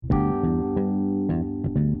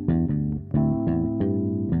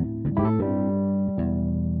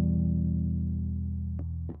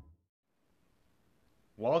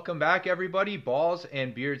welcome back, everybody. Balls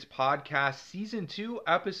and Beards Podcast, Season 2,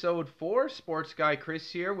 Episode 4. Sports guy Chris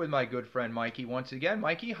here with my good friend Mikey once again.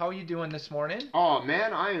 Mikey, how you doing this morning? Oh,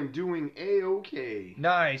 man, I am doing A-okay.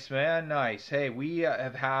 Nice, man, nice. Hey, we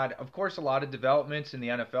have had, of course, a lot of developments in the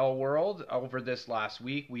NFL world over this last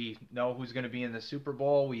week. We know who's going to be in the Super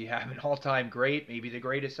Bowl. We have an all-time great, maybe the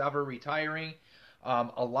greatest ever, retiring.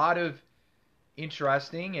 A lot of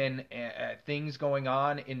interesting and things going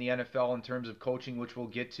on in the NFL in terms of coaching, which we'll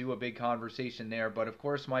get to, a big conversation there. But of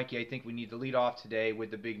course, Mikey, I think we need to lead off today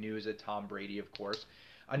with the big news that Tom Brady, of course,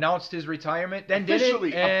 announced his retirement, then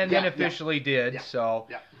officially did. Yeah. So,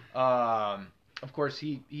 of course,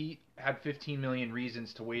 he had 15 million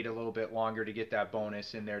reasons to wait a little bit longer to get that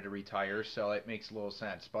bonus in there to retire. So it makes a little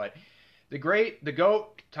sense. But the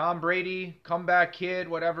GOAT, Tom Brady, comeback kid,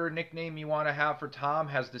 whatever nickname you want to have for Tom,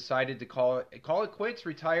 has decided to call it quits,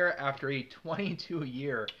 retire after a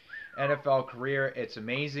 22-year NFL career. It's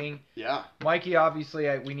amazing. Yeah. Mikey, obviously,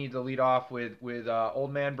 we need to lead off with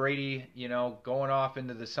old man Brady, going off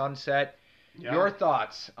into the sunset. Yeah. Your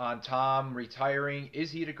thoughts on Tom retiring?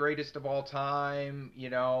 Is he the greatest of all time?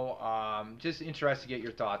 Just interested to get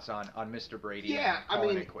your thoughts on Mr. Brady. Yeah, I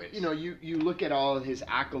mean, you look at all of his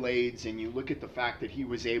accolades and you look at the fact that he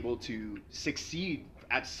was able to succeed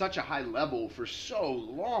at such a high level for so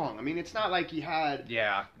long. I mean, it's not like he had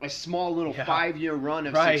a small little 5-year run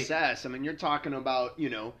of success. I mean, you're talking about,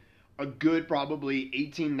 a good probably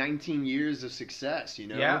 18, 19 years of success,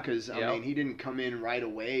 because, I mean, he didn't come in right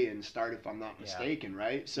away and start, if I'm not mistaken,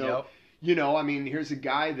 right? So, I mean, here's a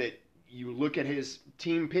guy that you look at his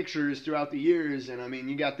team pictures throughout the years, and, I mean,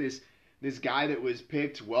 you got this guy that was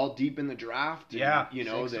picked well deep in the draft, and,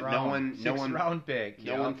 no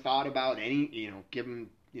one thought about any, give him,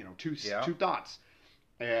 two thoughts.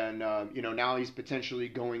 And, now he's potentially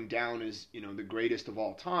going down as, the greatest of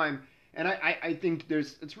all time. And I think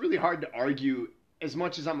it's really hard to argue, as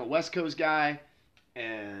much as I'm a West Coast guy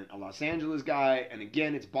and a Los Angeles guy, and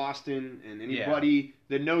again, it's Boston, and anybody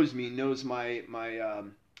that knows me knows my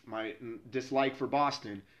dislike for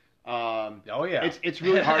Boston. It's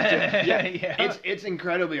really hard to it's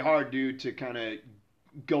incredibly hard, dude, to kind of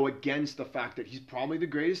go against the fact that he's probably the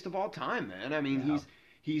greatest of all time, man. I mean,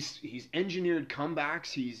 he's engineered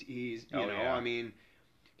comebacks. I mean,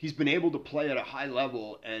 he's been able to play at a high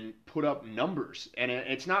level and put up numbers, and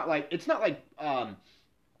it's not like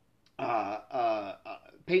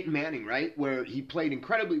Peyton Manning, right, where he played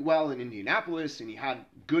incredibly well in Indianapolis and he had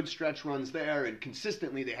good stretch runs there, and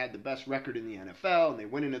consistently they had the best record in the NFL, and they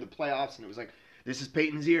went into the playoffs, and it was like, this is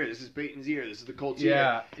Peyton's year, this is Peyton's year, this is the Colts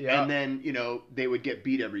year, and then they would get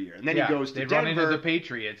beat every year, and then he goes to Denver. Run into the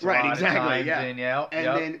Patriots, right? Exactly, then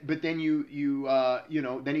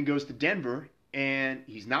he goes to Denver. And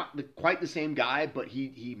he's not quite the same guy, but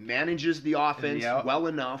he manages the offense well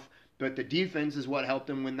enough. But the defense is what helped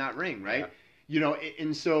him win that ring, right? Yeah.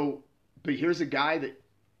 But here's a guy that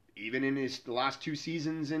even in the last 2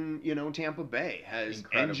 seasons in Tampa Bay has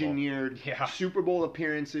engineered Super Bowl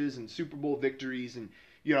appearances and Super Bowl victories, and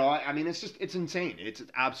I mean it's insane. It's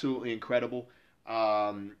absolutely incredible.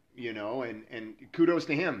 And kudos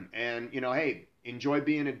to him. And hey, enjoy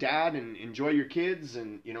being a dad and enjoy your kids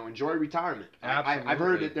and, enjoy retirement. I've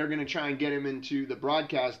heard that they're going to try and get him into the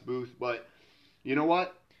broadcast booth, but you know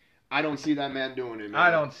what? I don't see that man doing it, man. I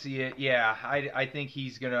don't see it. Yeah, I think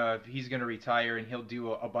he's gonna retire, and he'll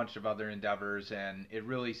do a bunch of other endeavors, and it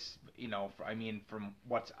really, I mean, from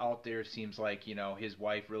what's out there, seems like, his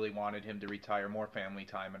wife really wanted him to retire, more family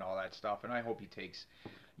time and all that stuff, and I hope he takes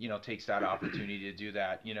that opportunity to do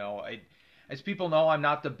that. As people know, I'm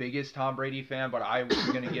not the biggest Tom Brady fan, but I'm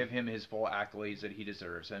going to give him his full accolades that he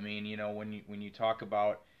deserves. I mean, when you talk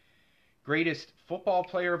about greatest football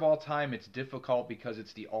player of all time, it's difficult because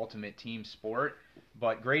it's the ultimate team sport.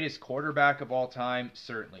 But greatest quarterback of all time,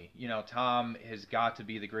 certainly. Tom has got to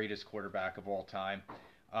be the greatest quarterback of all time.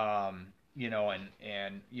 We'll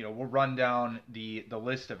run down the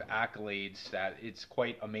list of accolades that it's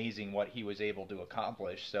quite amazing what he was able to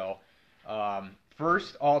accomplish. So,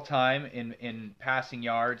 first all-time in passing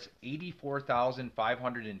yards,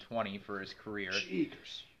 84,520 for his career.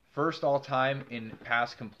 Jeez. First all-time in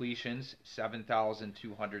pass completions,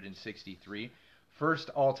 7,263. First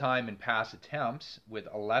all-time in pass attempts with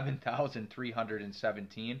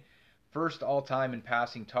 11,317. First all-time in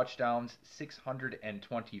passing touchdowns,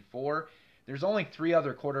 624. There's only 3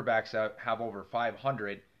 other quarterbacks that have over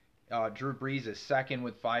 500. Drew Brees is second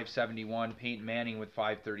with 571, Peyton Manning with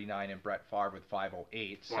 539, and Brett Favre with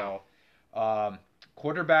 508. Wow. So,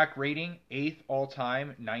 quarterback rating, 8th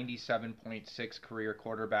all-time, 97.6 career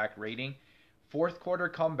quarterback rating. Fourth quarter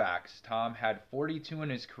comebacks, Tom had 42 in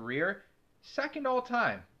his career. Second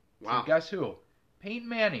all-time Wow. So guess who? Peyton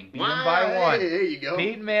Manning beat him by 1. Hey, there you go.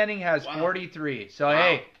 Peyton Manning has 43. So,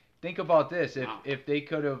 hey, think about this. If they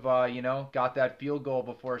could have, got that field goal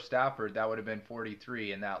before Stafford, that would have been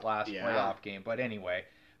 43 in that last playoff game. But anyway,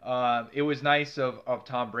 it was nice of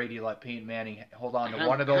Tom Brady to let Peyton Manning hold on to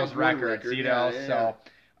one of those records, So,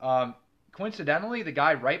 coincidentally, the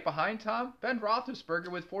guy right behind Tom, Ben Roethlisberger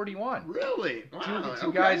with 41. Really? Wow,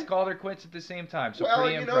 two guys called their quits at the same time, so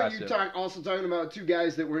pretty impressive. You're also talking about two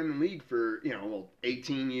guys that were in the league for,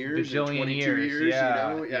 18 years, bajillion 22 years.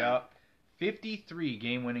 Yeah. 53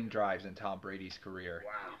 game-winning drives in Tom Brady's career.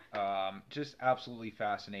 Wow. Just absolutely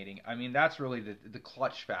fascinating. I mean, that's really the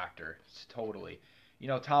clutch factor, totally.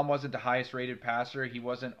 Tom wasn't the highest-rated passer. He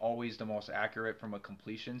wasn't always the most accurate from a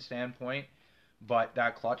completion standpoint. But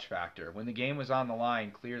that clutch factor, when the game was on the line,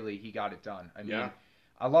 clearly he got it done. I mean,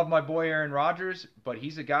 I love my boy Aaron Rodgers, but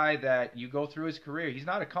he's a guy that you go through his career. He's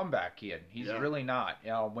not a comeback kid. He's really not.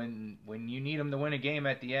 When you need him to win a game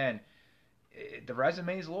at the end, the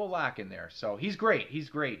resume is a little lacking there. So he's great. He's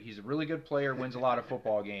a really good player, wins a lot of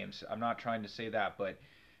football games. I'm not trying to say that, but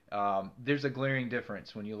there's a glaring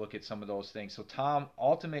difference when you look at some of those things. So Tom,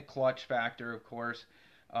 ultimate clutch factor, of course.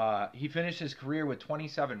 He finished his career with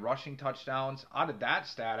 27 rushing touchdowns. Out of that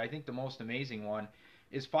stat, I think the most amazing one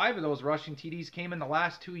is 5 of those rushing TDs came in the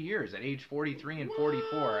last 2 years at age 43 and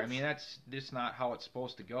 44. I mean, that's just not how it's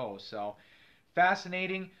supposed to go. So,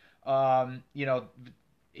 fascinating.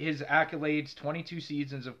 His accolades, 22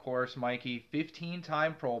 seasons, of course, Mikey.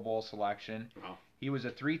 15-time Pro Bowl selection. Wow. He was a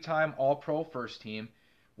 3-time All-Pro first team.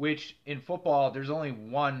 Which, in football, there's only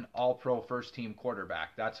one All-Pro first-team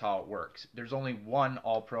quarterback. That's how it works. There's only one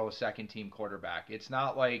All-Pro second-team quarterback. It's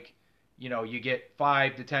not like, you get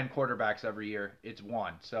 5 to 10 quarterbacks every year. It's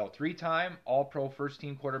one. So, 3-time All-Pro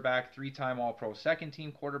first-team quarterback, 3-time All-Pro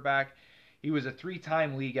second-team quarterback. He was a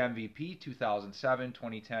 3-time league MVP, 2007,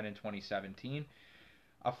 2010, and 2017.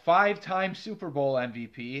 A 5-time Super Bowl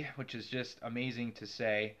MVP, which is just amazing to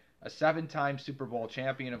say. A 7-time Super Bowl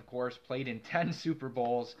champion, of course, played in 10 Super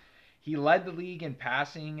Bowls. He led the league in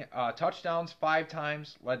passing touchdowns 5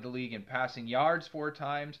 times, led the league in passing yards 4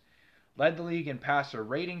 times, led the league in passer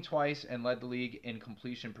rating twice, and led the league in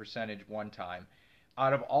completion percentage 1 time.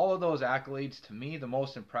 Out of all of those accolades, to me, the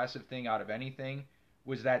most impressive thing out of anything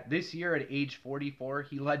was that this year at age 44,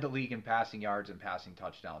 he led the league in passing yards and passing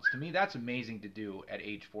touchdowns. To me, that's amazing to do at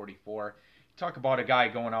age 44. Talk about a guy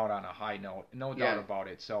going out on a high note, no doubt about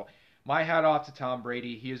it. So my hat off to Tom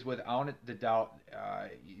Brady. He is without the doubt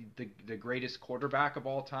the greatest quarterback of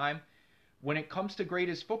all time. When it comes to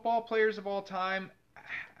greatest football players of all time,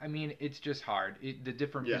 I mean, it's just hard. The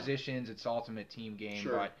different positions, it's ultimate team game.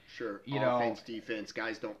 Sure. Offense, defense,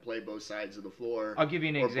 guys don't play both sides of the floor. I'll give you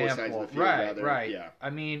an example. Right. Yeah. I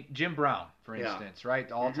mean, Jim Brown, for instance, right?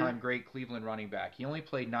 The all-time great Cleveland running back. He only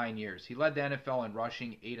played 9 years. He led the NFL in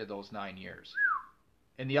rushing 8 of those 9 years.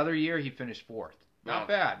 And the other year, he finished 4th. Not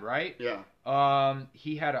bad, right? Yeah.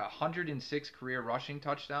 He had 106 career rushing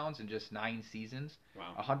touchdowns in just 9 seasons.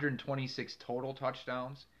 Wow. 126 total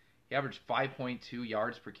touchdowns. He averaged 5.2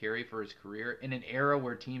 yards per carry for his career in an era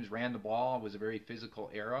where teams ran the ball. It was a very physical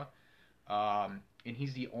era. And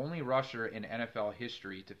he's the only rusher in NFL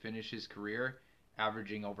history to finish his career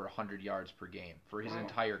averaging over 100 yards per game for his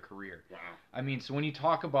entire career. Wow. I mean, so when you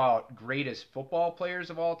talk about greatest football players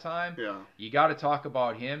of all time, you got to talk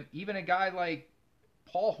about him. Even a guy like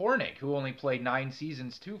Paul Hornick, who only played 9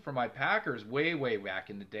 seasons too for my Packers way, way back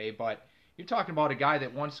in the day. But you're talking about a guy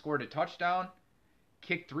that once scored a touchdown,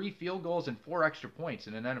 kicked 3 field goals and 4 extra points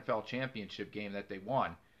in an NFL championship game that they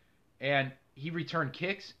won. And he returned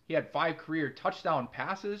kicks. He had 5 career touchdown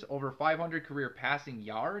passes, over 500 career passing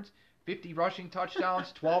yards, 50 rushing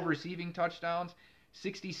touchdowns, 12 receiving touchdowns,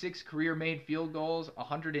 66 career made field goals,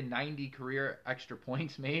 190 career extra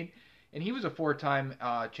points made. And he was a 4-time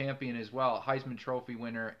champion as well, Heisman Trophy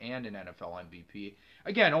winner and an NFL MVP.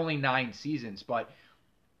 Again, only 9 seasons, but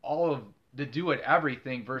all of the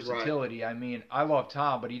do-it-everything versatility. I mean, I love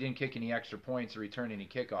Tom, but he didn't kick any extra points or return any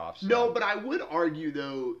kickoffs. So. No, but I would argue,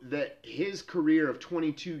 though, that his career of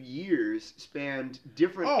 22 years spanned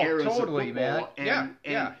different eras of football. Man.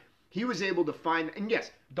 And he was able to find, and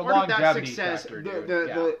yes, the part longevity of that success, factor,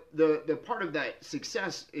 the part of that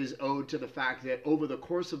success is owed to the fact that over the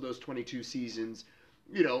course of those 22 seasons,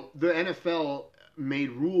 the NFL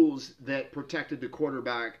made rules that protected the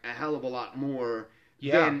quarterback a hell of a lot more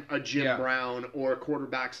than a Jim Brown or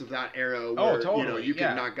quarterbacks of that era where you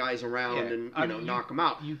can knock guys around and knock them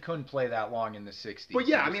out. You couldn't play that long in the 60s. But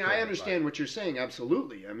I understand what you're saying,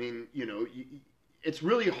 absolutely. I mean, it's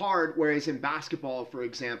really hard, whereas in basketball, for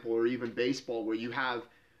example, or even baseball, where you have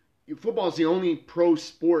football is the only pro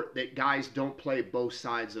sport that guys don't play both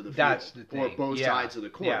sides of the That's field the thing. or both sides of the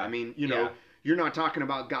court. Yeah. I mean, you know, you're not talking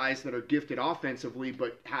about guys that are gifted offensively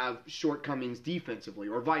but have shortcomings defensively,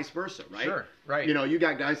 or vice versa, right? Sure, right. You know, you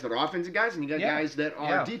got guys that are offensive guys and you got guys that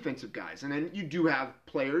are defensive guys. And then you do have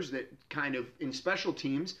players that kind of in special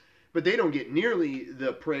teams, but they don't get nearly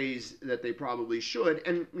the praise that they probably should.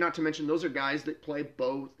 And not to mention, those are guys that play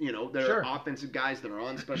both, you know, they're offensive guys that are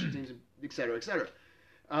on special teams, et cetera, et cetera.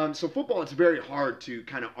 So football, it's very hard to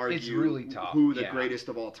kind of argue really tough. who the greatest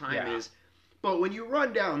of all time is. But when you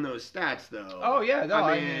run down those stats, though,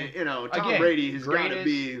 I mean, you know, Tom Brady has got to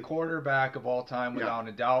be quarterback of all time without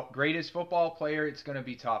a doubt. Greatest football player, it's going to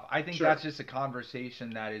be tough. I think that's just a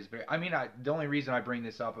conversation that is very. I mean, the only reason I bring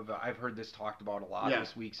this up, I've heard this talked about a lot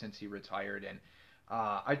this week since he retired, and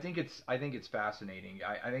I think it's fascinating.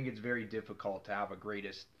 I think it's very difficult to have a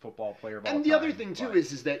greatest football player of all time. And the other thing too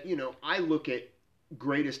is that, you know, I look at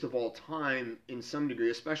greatest of all time in some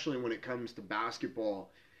degree, especially when it comes to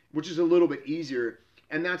basketball, which is a little bit easier,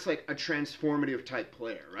 and that's like a transformative type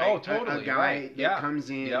player, right? Oh, totally. A guy that comes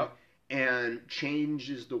in and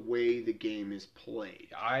changes the way the game is played.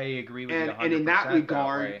 I agree with you 100%. And in that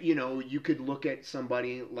regard, you know, you could look at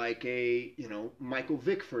somebody like Michael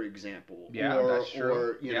Vick, for example. Yeah, that's true.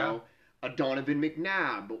 Or, you know, a Donovan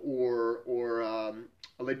McNabb or a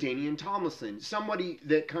LaDainian Tomlinson. Somebody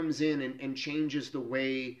that comes in and changes the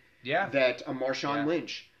way that a Marshawn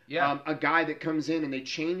Lynch. Yeah. A guy that comes in and they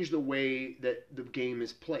change the way that the game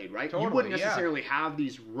is played, right? Totally, you wouldn't necessarily have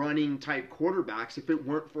these running type quarterbacks if it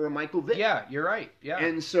weren't for a Michael Vick. Yeah, you're right. Yeah.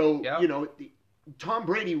 And so, you know, Tom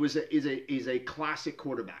Brady is a classic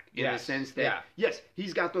quarterback in the sense that yes,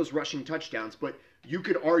 he's got those rushing touchdowns, but you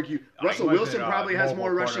could argue Russell Wilson probably has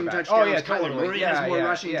more rushing touchdowns. Oh, yeah, Kyler totally. Murray has more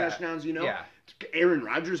rushing touchdowns, you know? Yeah. Aaron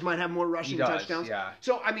Rodgers might have more rushing touchdowns. Yeah.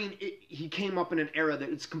 So, I mean, he came up in an era that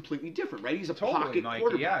it's completely different, right? He's a pocket Mikey.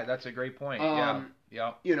 quarterback. Yeah, that's a great point.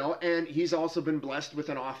 You know, and he's also been blessed with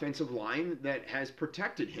an offensive line that has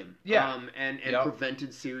protected him. And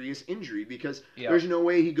prevented serious injury, because there's no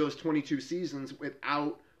way he goes 22 seasons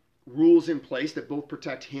without rules in place that both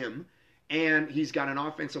protect him, and he's got an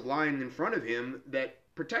offensive line in front of him that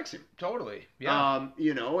protects him. Totally. Yeah.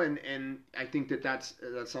 You know, and I think that's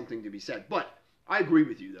something to be said. But I agree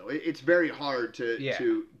with you, though. It's very hard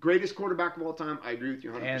to greatest quarterback of all time. I agree with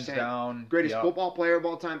you 100%. Hands down. Greatest football player of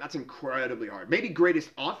all time. That's incredibly hard. Maybe greatest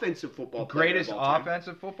offensive football player greatest of all time.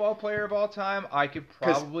 Offensive football player of all time. I could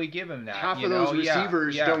probably give him that. Half of those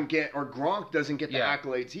receivers don't get, or Gronk doesn't get the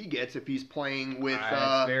accolades he gets if he's playing with.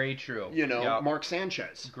 That's very true. You know, Mark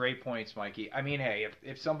Sanchez. Great points, Mikey. I mean, hey,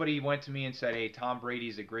 if somebody went to me and said, "Hey, Tom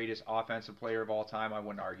Brady's the greatest offensive player of all time," I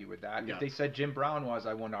wouldn't argue with that. If they said Jim Brown was,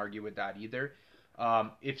 I wouldn't argue with that either.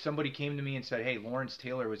 If somebody came to me and said, "Hey, Lawrence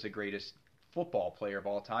Taylor was the greatest football player of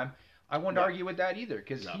all time," I wouldn't argue with that either,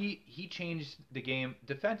 because he changed the game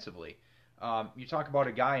defensively. You talk about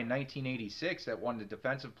a guy in 1986 that won the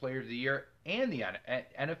Defensive Player of the Year and the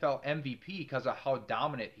NFL MVP because of how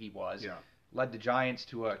dominant he was. Led the Giants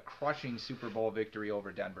to a crushing Super Bowl victory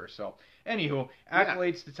over Denver. So, anywho,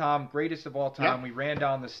 accolades to Tom, greatest of all time. We ran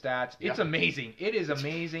down the stats. It's amazing. It is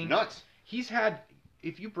amazing. Nuts. He's had,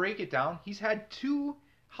 if you break it down, he's had 2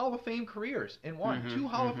 Hall of Fame careers in one. 2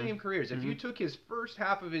 Hall of Fame careers. If you took his first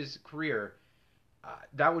half of his career,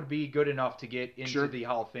 that would be good enough to get into the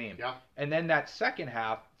Hall of Fame. And then that second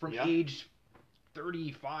half, from age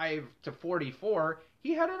 35 to 44,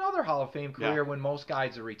 he had another Hall of Fame career when most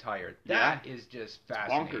guys are retired. That is just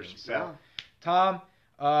fascinating. Bonkers. So, Tom,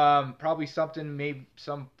 probably something maybe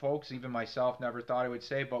some folks, even myself, never thought I would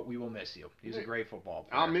say, but we will miss you. He's a great football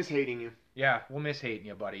player. I'll miss hating you. Yeah, we'll miss hating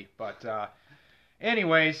you, buddy. But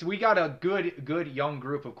anyways, we got a good young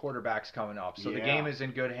group of quarterbacks coming up. So the game is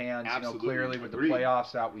in good hands, Absolutely. Clearly with the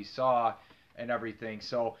playoffs that we saw and everything.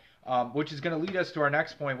 So, which is going to lead us to our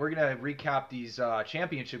next point. We're going to recap these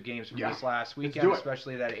championship games from this last weekend,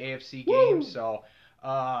 especially that AFC game. So,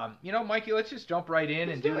 Mikey, let's just jump right in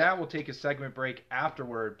and do that. We'll take a segment break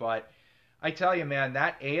afterward. But I tell you, man,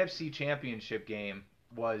 that AFC championship game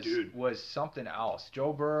was something else.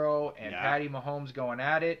 Joe Burrow and Patty Mahomes going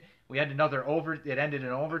at it. We had it ended in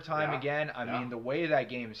overtime again. I mean, the way that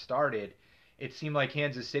game started, it seemed like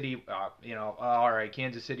Kansas City, all right,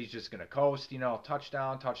 Kansas City's just going to coast,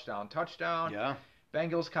 touchdown. Yeah.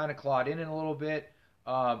 Bengals kind of clawed in a little bit.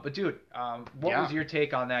 But, dude, what was your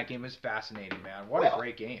take on that game? It was fascinating, man. What a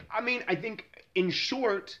great game. I mean, I think, in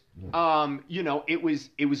short, it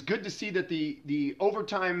was good to see that the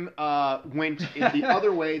overtime went the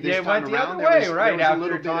other way this time around. It went the other way, right,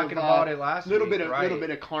 after talking about it last week. A little bit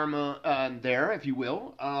of karma there, if you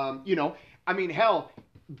will. I mean, hell,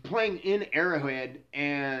 playing in Arrowhead,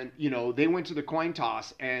 and they went to the coin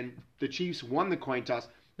toss, and the Chiefs won the coin toss.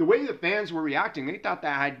 The way the fans were reacting, they thought they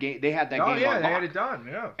had that game on lock. They had it done,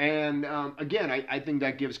 yeah. And again, I think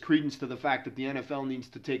that gives credence to the fact that the NFL needs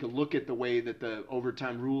to take a look at the way that the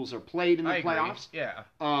overtime rules are played in the playoffs. Agree.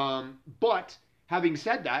 Yeah. But having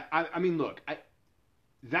said that, I mean, look,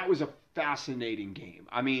 that was a fascinating game.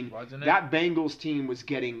 I mean, that Bengals team was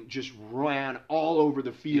getting just ran all over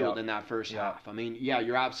the field in that first half. I mean, yeah,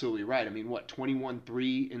 you're absolutely right. I mean,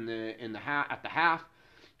 21-3 in the at the half.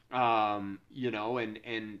 And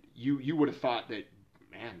you would have thought that,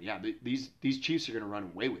 man, yeah, these Chiefs are going to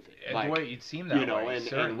run away with it. It seemed that way.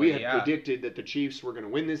 And we had predicted that the Chiefs were going to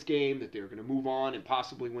win this game, that they were going to move on and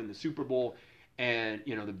possibly win the Super Bowl. And,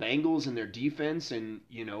 the Bengals and their defense and,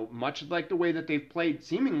 much like the way that they've played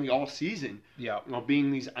seemingly all season,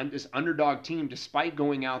 being this underdog team, despite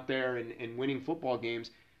going out there and winning football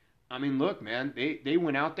games. I mean, look, man, they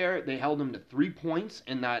went out there, they held them to 3 points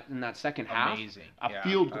in that second half. Amazing. A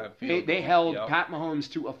field goal. They held Pat Mahomes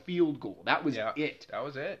to a field goal. That was it. That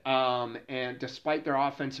was it. And despite their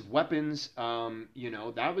offensive weapons,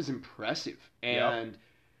 that was impressive. And,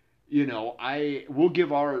 we'll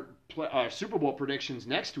give our Super Bowl predictions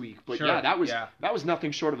next week. But, that was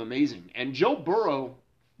nothing short of amazing. And Joe Burrow,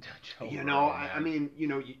 I mean,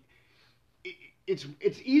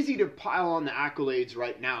 it's easy to pile on the accolades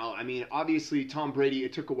right now. I mean, obviously, Tom Brady,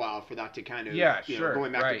 it took a while for that to kind of,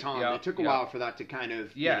 going back to Tom, it took a while for that to kind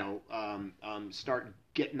of, start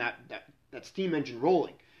getting that steam engine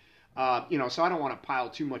rolling. So I don't want to pile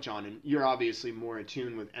too much on, and you're obviously more in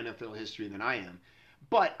tune with NFL history than I am.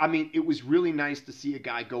 But, I mean, it was really nice to see a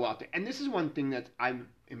guy go out there. And this is one thing that I'm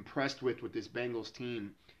impressed with this Bengals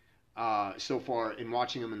team so far in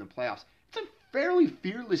watching them in the playoffs. It's a fairly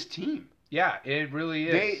fearless team. Yeah, it really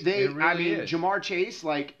is. Jamar Chase,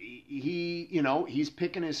 he's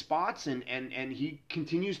picking his spots and he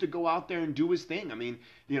continues to go out there and do his thing. I mean,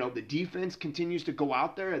 the defense continues to go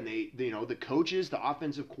out there and the coaches, the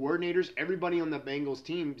offensive coordinators, everybody on the Bengals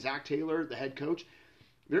team, Zach Taylor, the head coach,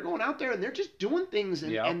 they're going out there and they're just doing things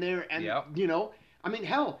I mean,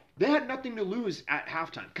 hell, they had nothing to lose at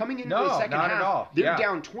halftime. Coming into the second half, they're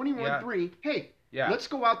down 21-3. Hey, let's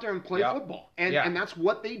go out there and play football. And that's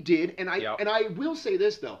what they did. And I will say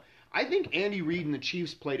this, though. I think Andy Reid and the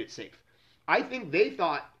Chiefs played it safe. I think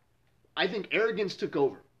arrogance took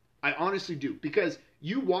over. I honestly do. Because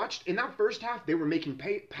you watched, in that first half, they were making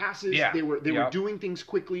passes. Yeah. They were doing things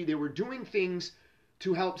quickly. They were doing things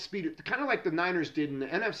to help speed it. Kind of like the Niners did in the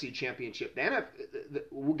NFC Championship.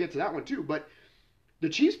 We'll get to that one, too. But the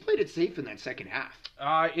Chiefs played it safe in that second half.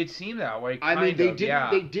 It seemed that way. They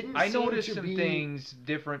didn't. I noticed some things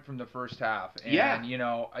different from the first half. And,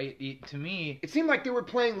 to me, it seemed like they were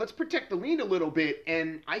playing. Let's protect the lead a little bit,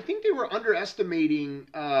 and I think they were underestimating,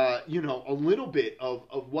 a little bit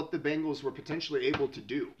of what the Bengals were potentially able to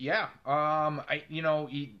do. Yeah.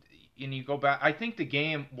 And you go back. I think the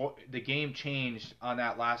game changed on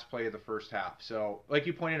that last play of the first half. So, like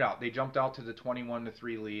you pointed out, they jumped out to the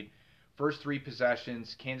 21-3 lead. First 3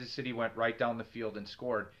 possessions, Kansas City went right down the field and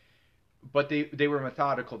scored. But they were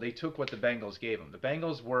methodical. They took what the Bengals gave them. The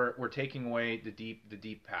Bengals were taking away the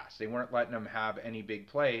deep pass. They weren't letting them have any big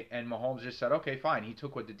play. And Mahomes just said, okay, fine. He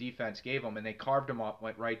took what the defense gave him, and they carved him up,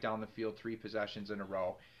 went right down the field, 3 possessions in a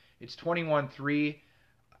row. It's 21-3.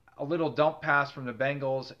 A little dump pass from the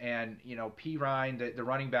Bengals, and P. Ryan, the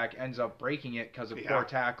running back, ends up breaking it because of poor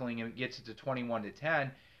tackling, and it gets it to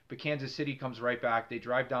 21-10. But Kansas City comes right back. They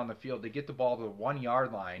drive down the field. They get the ball to the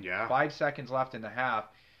 1-yard line. 5 seconds left in the half.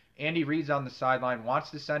 Andy Reid's on the sideline,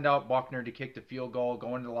 wants to send out Buckner to kick the field goal,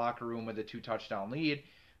 go into the locker room with a 2-touchdown lead.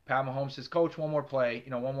 Pat Mahomes says, Coach, one more play.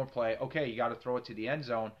 Okay, you got to throw it to the end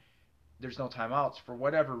zone. There's no timeouts. For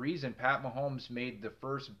whatever reason, Pat Mahomes made the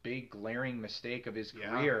first big glaring mistake of his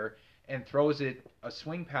career and throws it a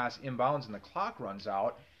swing pass inbounds, and the clock runs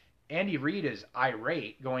out. Andy Reid is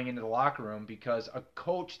irate going into the locker room because a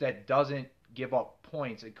coach that doesn't give up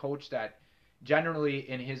points, a coach that generally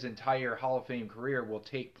in his entire Hall of Fame career will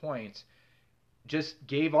take points, just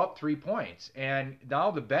gave up 3 points. And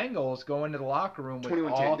now the Bengals go into the locker room with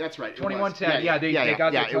 21-10. That's right. 21-10. They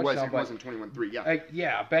got the touchdown. It wasn't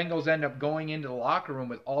 21-3. Bengals end up going into the locker room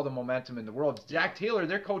with all the momentum in the world. Zach Taylor,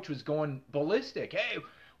 their coach, was going ballistic. Hey,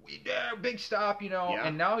 we dare, big stop,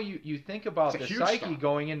 And now you think about the psyche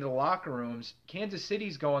going into the locker rooms. Kansas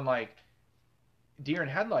City's going like deer in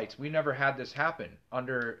headlights. We never had this happen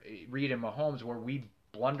under Reid and Mahomes, where we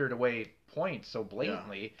blundered away points so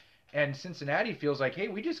blatantly. And Cincinnati feels like, hey,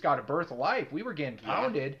 we just got a birth of life. We were getting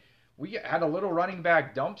pounded. We had a little running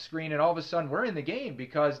back dump screen, and all of a sudden we're in the game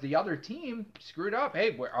because the other team screwed up.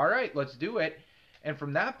 Hey, all right, let's do it. And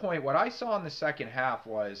from that point, what I saw in the second half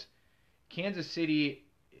was Kansas City,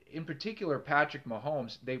 in particular Patrick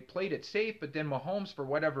Mahomes, they played it safe, but then Mahomes, for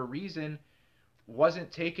whatever reason,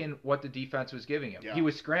 wasn't taking what the defense was giving him. Yeah. He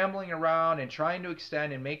was scrambling around and trying to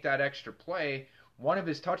extend and make that extra play. One of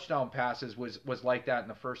his touchdown passes was like that in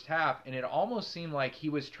the first half, and it almost seemed like he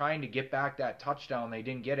was trying to get back that touchdown they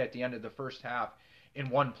didn't get at the end of the first half in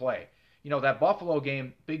one play. You know, that Buffalo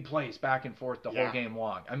game, big plays back and forth the whole game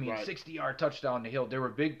long. I mean, 60-yard touchdown to Hill. There were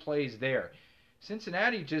big plays there.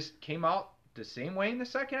 Cincinnati just came out the same way in the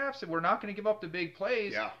second half, said we're not going to give up the big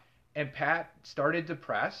plays. Yeah. And Pat started to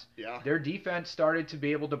press. Yeah. Their defense started to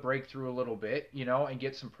be able to break through a little bit, you know, and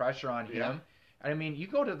get some pressure on him. Yeah. And I mean, you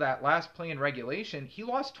go to that last play in regulation, he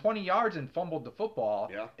lost 20 yards and fumbled the football.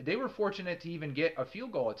 Yeah. They were fortunate to even get a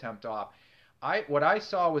field goal attempt off. What I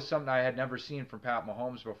saw was something I had never seen from Pat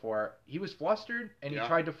Mahomes before. He was flustered and he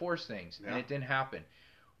tried to force things, and it didn't happen.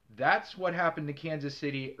 That's what happened to Kansas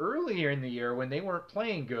City earlier in the year when they weren't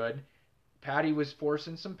playing good. Patty was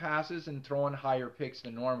forcing some passes and throwing higher picks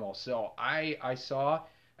than normal. So I saw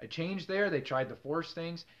a change there. They tried to force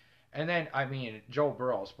things. And then, I mean, Joe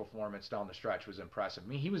Burrow's performance down the stretch was impressive. I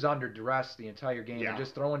mean, he was under duress the entire game and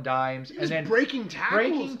just throwing dimes. He was and then breaking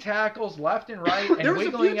tackles left and right and there was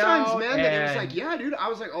wiggling a few times, out. Man, that it was like, yeah, dude. I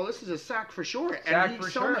was like, oh, this is a sack for sure. And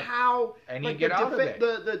he somehow, and he get out of it.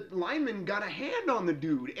 The lineman got a hand on the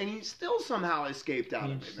dude, and he still somehow escaped out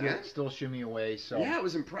of it, man. Still shimmy away. So yeah, it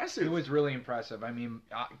was impressive. It was really impressive. I mean,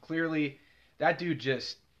 clearly, that dude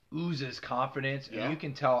just oozes confidence, and you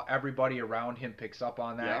can tell everybody around him picks up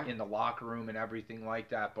on that in the locker room and everything like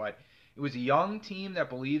that. But it was a young team that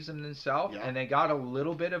believes in themselves, and they got a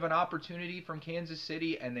little bit of an opportunity from Kansas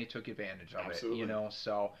City, and they took advantage of it. You know,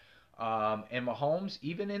 so and Mahomes,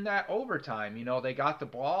 even in that overtime, you know, they got the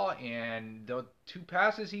ball, and the two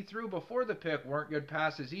passes he threw before the pick weren't good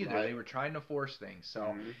passes either. Right. They were trying to force things,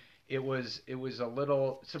 so it was a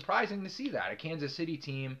little surprising to see that a Kansas City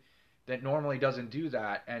team that normally doesn't do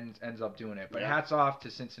that and ends up doing it. But hats off to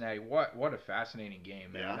Cincinnati. What a fascinating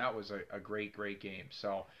game, man. That was a great game.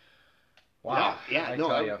 So, wow.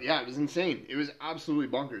 It was insane. It was absolutely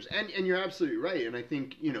bonkers. And you're absolutely right. And I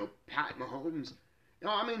think, you know, Pat Mahomes, you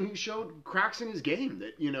know, I mean, he showed cracks in his game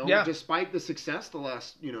that, you know, despite the success the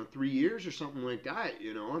last, 3 years or something like that,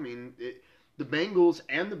 you know, I mean, the Bengals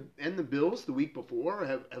and the Bills the week before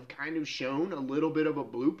have kind of shown a little bit of a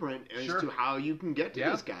blueprint as to how you can get to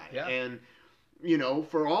this guy. Yeah. And, you know,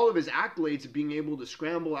 for all of his accolades of being able to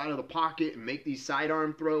scramble out of the pocket and make these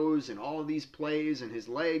sidearm throws and all of these plays and his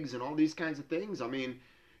legs and all these kinds of things, I mean,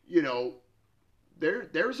 you know,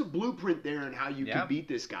 there's a blueprint there in how you can beat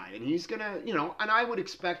this guy. And he's going to, you know, and I would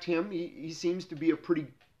expect him, he seems to be a pretty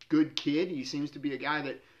good kid. He seems to be a guy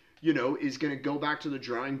that, you know, is going to go back to the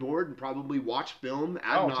drawing board and probably watch film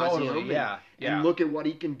ad nauseum and look at what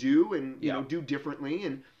he can do and, you know, do differently.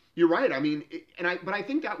 And you're right. I mean, but I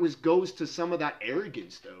think that goes to some of that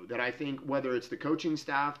arrogance, though, that I think whether it's the coaching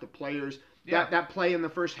staff, the players, that play in the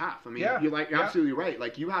first half. I mean, you're absolutely right.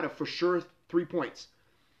 Like, you had a for sure 3 points.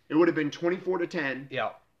 It would have been 24-10. Yeah.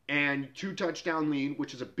 And 2 touchdown lead,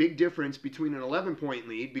 which is a big difference between an 11-point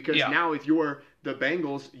lead, because now if you're the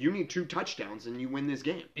Bengals, you need 2 touchdowns and you win this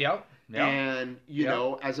game. Yep. And, you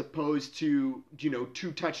know, as opposed to,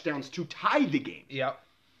 2 touchdowns to tie the game. Yep.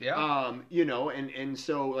 Yeah. You know, and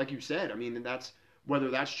so, like you said, I mean, whether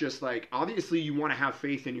that's just like, obviously you want to have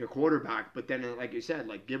faith in your quarterback, but then, like you said,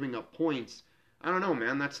 like giving up points, I don't know,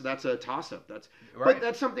 man, that's a toss-up. But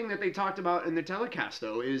that's something that they talked about in the telecast,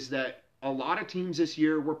 though, is that a lot of teams this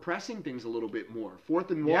year were pressing things a little bit more.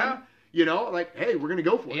 4th and 1, you know, like, hey, we're going to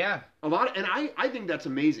go for it. Yeah. And I think that's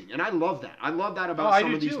amazing. And I love that. I love that about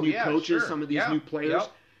some of these new coaches, some of these new players.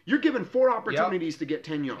 Yep. You're given 4 opportunities to get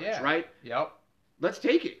 10 yards, right? Yep. Let's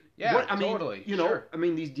take it. Yeah, totally. You know, I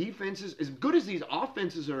mean, these defenses, as good as these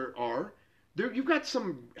offenses are, you've got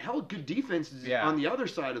some hell good defenses on the other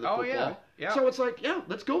side of the football. Yeah. So it's like,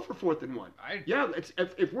 let's go for 4th and 1.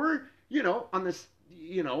 If we're, you know, on this,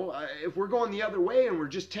 you know, if we're going the other way and we're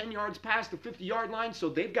just 10 yards past the 50-yard line, so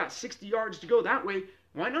they've got 60 yards to go that way,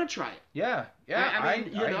 why not try it? Yeah.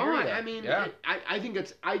 I mean, I think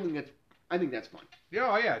that's fun.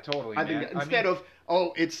 Yeah, yeah, totally. I think instead of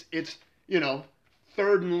it's you know,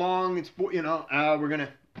 3rd and long, it's, you know, we're gonna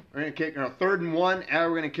kick, 3rd and 1,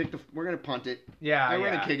 we're gonna punt it. Yeah,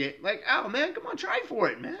 we're gonna kick it. Like, oh man, come on, try for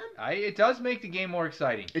it, man. It does make the game more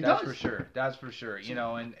exciting. That's for sure. That's for sure. You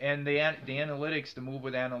know, and the analytics, the move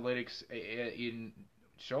with analytics, it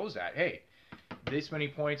shows that, hey, this many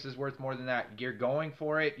points is worth more than that. You're going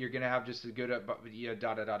for it. You're gonna have just as good a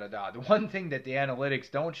The one thing that the analytics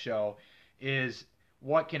don't show is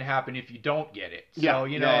what can happen if you don't get it. So,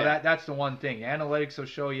 that's the one thing. Analytics will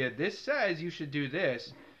show you, this says you should do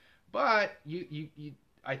this, but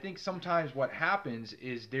I think sometimes what happens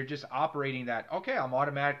is they're just operating that, okay, I'm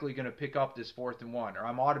automatically going to pick up this 4th and 1, or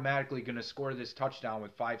I'm automatically going to score this touchdown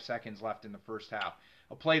with 5 seconds left in the first half.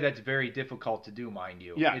 A play that's very difficult to do, mind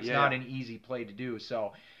you. It's not an easy play to do.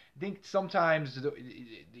 So I think sometimes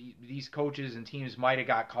these coaches and teams might have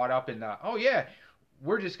got caught up in the,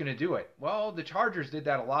 we're just going to do it. Well, the Chargers did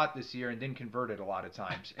that a lot this year and didn't convert it a lot of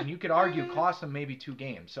times. And you could argue cost them maybe 2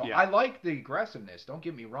 games. So I like the aggressiveness. Don't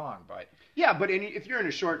get me wrong, but if you're in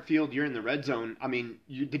a short field, you're in the red zone. I mean,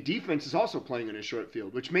 the defense is also playing in a short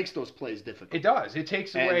field, which makes those plays difficult. It does. It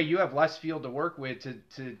takes away. You have less field to work with to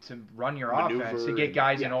run your offense, to get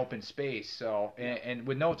guys in open space. So and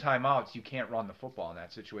with no timeouts, you can't run the football in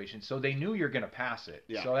that situation. So they knew you're going to pass it.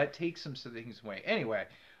 Yeah. So that takes some things away. Anyway.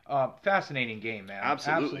 Fascinating game, man.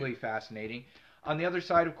 Absolutely fascinating. On the other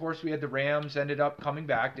side, of course, we had the Rams ended up coming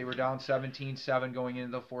back. They were down 17-7 going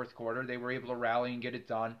into the fourth quarter. They were able to rally and get it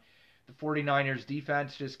done. The 49ers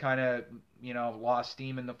defense just kind of, lost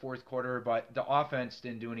steam in the fourth quarter, but the offense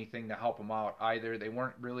didn't do anything to help them out either. They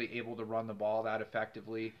weren't really able to run the ball that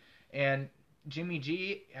effectively. And Jimmy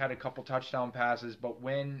G had a couple touchdown passes, but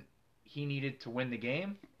when he needed to win the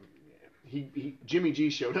game, Jimmy G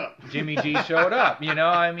showed up. Jimmy G showed up.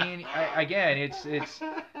 It's.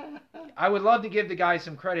 I would love to give the guy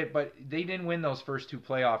some credit, but they didn't win those first 2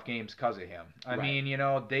 playoff games because of him. I mean,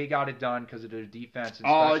 they got it done because of their defense and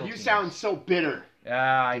special teams. Sound so bitter.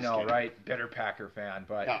 Yeah, I know, right? Bitter Packer fan,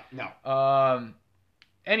 but no.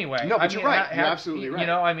 Anyway, but you're right. You're absolutely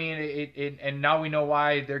right. And now we know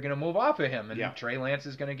why they're going to move off of him, and Trey Lance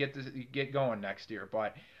is going to get going next year,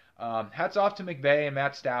 but. Hats off to McVay and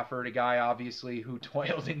Matt Stafford, a guy obviously who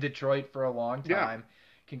toiled in Detroit for a long time. Yeah.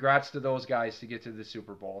 Congrats to those guys to get to the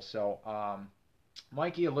Super Bowl. So,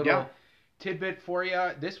 Mikey, a little tidbit for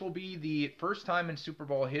you. This will be the first time in Super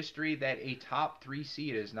Bowl history that a top 3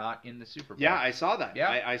 seed is not in the Super Bowl. Yeah, I saw that.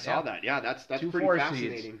 Yeah, I saw that. Yeah, that's pretty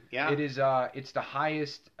fascinating. Seeds. Yeah, it is. It's the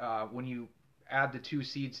highest when you add the 2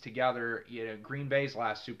 seeds together. Green Bay's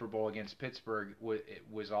last Super Bowl against Pittsburgh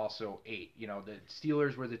was also 8. The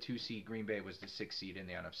Steelers were the 2 seed. Green Bay was the 6 seed in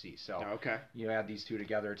the NFC. So you add these 2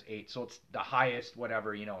 together, it's 8. So it's the highest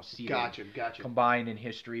seed combined in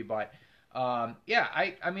history. But I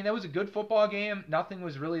mean that was a good football game. Nothing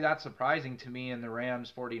was really that surprising to me in the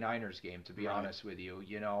Rams 49ers game, to be honest with you.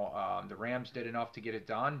 The Rams did enough to get it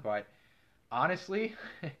done, but honestly.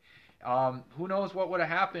 Who knows what would have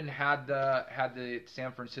happened had the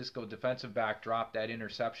San Francisco defensive back dropped that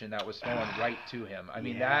interception that was thrown right to him. I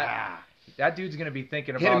mean that dude's going to be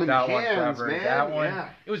thinking about that one forever. Man. That one,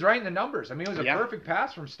 it was right in the numbers. I mean, it was a perfect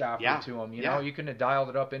pass from Stafford to him. You couldn't have dialed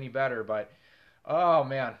it up any better. But oh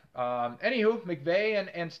man. Anywho, McVay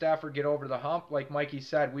and Stafford get over the hump. Like Mikey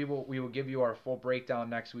said, we will give you our full breakdown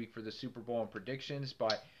next week for the Super Bowl and predictions.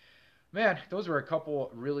 But man, those were a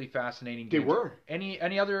couple really fascinating games. They were. Any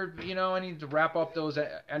other, any to wrap up those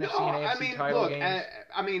NFC and AFC title games?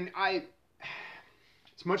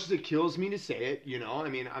 As much as it kills me to say it,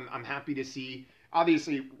 I'm happy to see.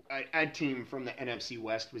 Obviously, a team from the NFC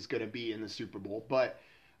West was going to be in the Super Bowl, but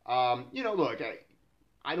look,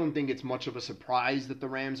 I don't think it's much of a surprise that the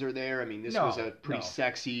Rams are there. I mean, this was a pretty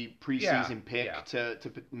sexy preseason pick to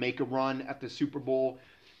make a run at the Super Bowl.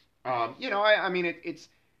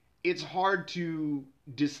 It's hard to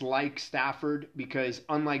dislike Stafford because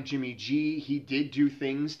unlike Jimmy G, he did do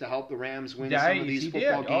things to help the Rams win some of these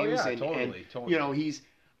football games. Totally.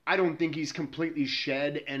 I don't think he's completely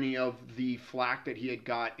shed any of the flack that he had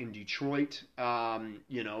got in Detroit,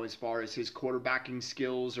 as far as his quarterbacking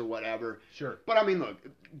skills or whatever. Sure. But I mean, look,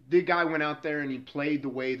 the guy went out there and he played the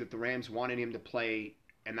way that the Rams wanted him to play,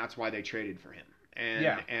 and that's why they traded for him.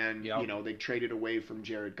 They traded away from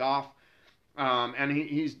Jared Goff. And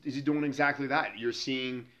he's doing exactly that. You're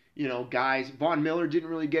seeing, guys. Von Miller didn't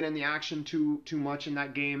really get in the action too much in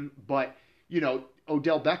that game, but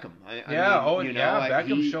Odell Beckham.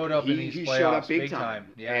 Beckham showed up in these playoffs showed up big time.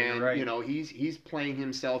 Yeah, and, you're right. He's playing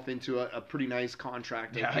himself into a pretty nice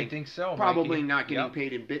contract. I think so. Probably not getting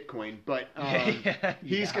paid in Bitcoin, but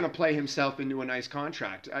he's going to play himself into a nice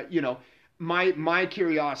contract. My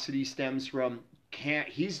curiosity stems from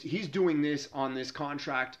he's doing this on this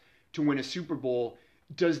contract to win a Super Bowl.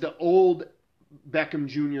 Does the old Beckham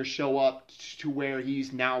Jr. show up to where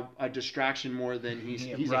he's now a distraction more than he's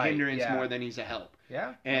a hindrance more than he's a help?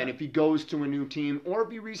 Yeah. And if he goes to a new team or if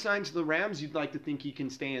he re-signs to the Rams, you'd like to think he can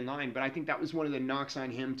stay in line. But I think that was one of the knocks on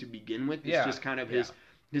him to begin with. It's just kind of his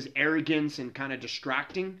arrogance and kind of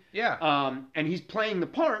distracting. Yeah. And he's playing the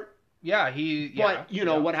part. Yeah, But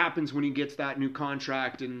what happens when he gets that new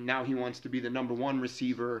contract and now he wants to be the number one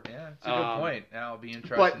receiver? Yeah, it's a good point. Now it'll be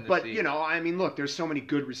interesting to see. But look, there's so many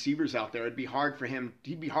good receivers out there. It'd be hard for him.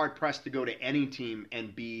 He'd be hard pressed to go to any team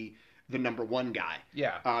and be the number one guy.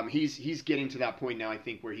 Yeah. He's getting to that point now, I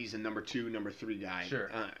think, where he's a number 2, number 3 guy. Sure.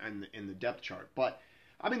 In the depth chart. But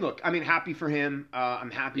look, happy for him.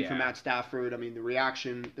 I'm happy for Matt Stafford. The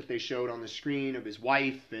reaction that they showed on the screen of his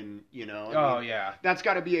wife and, that's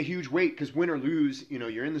got to be a huge weight because win or lose,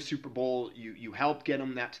 you're in the Super Bowl. You help get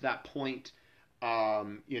them to that point,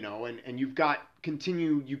 and you've got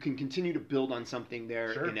you can continue to build on something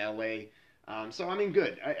there in LA. So,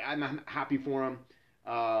 good. I'm happy for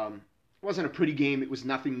him. It wasn't a pretty game. It was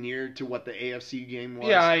nothing near to what the AFC game was.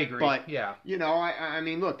 Yeah, I agree. But,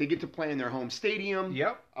 look, they get to play in their home stadium.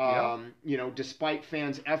 Yep. Despite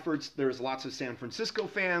fans' efforts, there's lots of San Francisco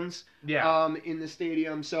fans in the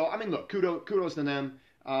stadium. So, look, kudos to them.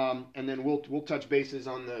 And then we'll touch bases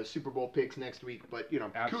on the Super Bowl picks next week. But,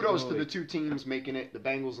 kudos to the two teams making it, the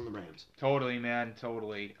Bengals and the Rams. Totally, man.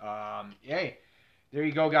 Totally. Hey. There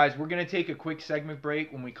you go, guys. We're going to take a quick segment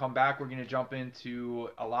break. When we come back, we're going to jump into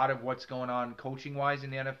a lot of what's going on coaching-wise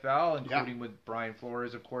in the NFL, including with Brian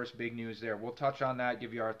Flores, of course. Big news there. We'll touch on that,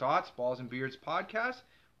 give you our thoughts. Balls and Beards podcast.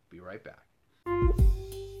 We'll be right back.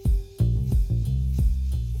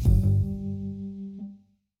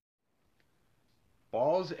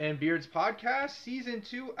 Balls and Beards podcast, season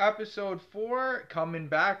 2, episode 4, coming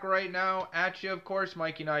back right now at you. Of course,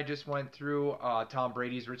 Mikey and I just went through Tom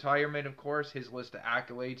Brady's retirement, of course, his list of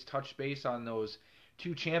accolades, touched base on those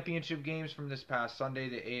 2 championship games from this past Sunday,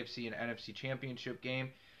 the AFC and NFC championship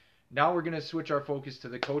game. Now we're going to switch our focus to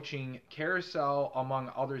the coaching carousel, among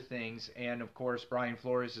other things. And, of course, Brian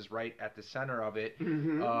Flores is right at the center of it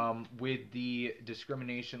with the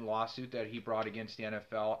discrimination lawsuit that he brought against the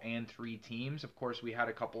NFL and 3 teams. Of course, we had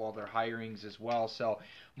a couple other hirings as well. So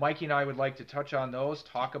Mikey and I would like to touch on those,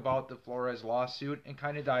 talk about the Flores lawsuit, and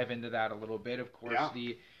kind of dive into that a little bit. Of course,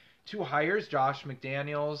 the 2 hires, Josh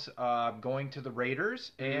McDaniels going to the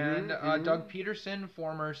Raiders, and Doug Peterson,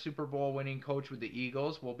 former Super Bowl winning coach with the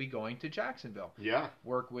Eagles, will be going to Jacksonville. Yeah.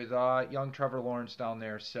 Work with young Trevor Lawrence down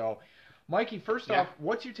there. So, Mikey, first off,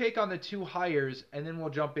 what's your take on the 2 hires? And then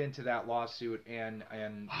we'll jump into that lawsuit and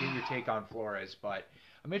get your take on Flores. But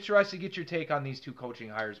I'm interested to get your take on these 2 coaching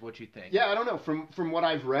hires. What you think? Yeah, I don't know. From what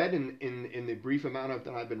I've read in the brief amount of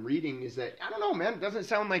that I've been reading is that, I don't know, man. It doesn't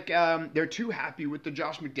sound like they're too happy with the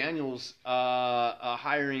Josh McDaniels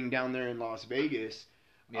hiring down there in Las Vegas.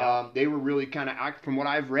 Yeah. They were really kind of, from what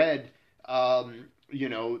I've read,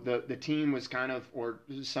 the team was kind of, or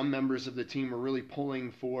some members of the team were really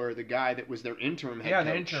pulling for the guy that was their interim head coach.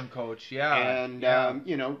 Yeah, the interim coach, yeah. And,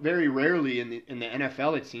 very rarely in the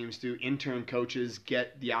NFL, it seems to, intern coaches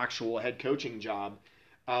get the actual head coaching job.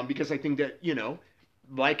 Because I think that,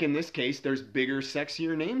 like in this case, there's bigger,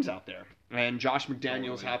 sexier names out there. And Josh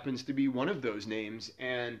McDaniels happens to be one of those names.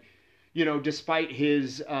 And, despite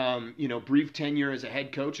his, brief tenure as a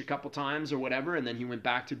head coach a couple times or whatever, and then he went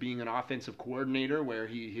back to being an offensive coordinator where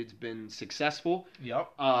he's been successful.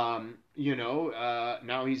 Yep. Now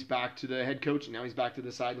he's back to the head coach. Now he's back to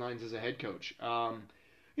the sidelines as a head coach.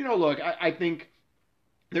 Look, I think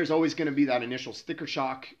there's always going to be that initial sticker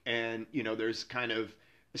shock, and, there's kind of,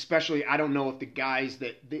 especially, I don't know if the guys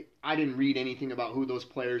I didn't read anything about who those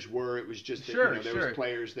players were. It was just that, there was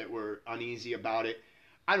players that were uneasy about it.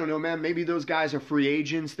 I don't know, man. Maybe those guys are free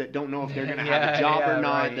agents that don't know if they're going to have a job or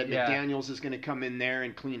not. Right, that McDaniels is going to come in there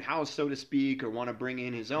and clean house, so to speak, or want to bring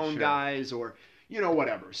in his own guys, or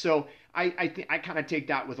whatever. So I kind of take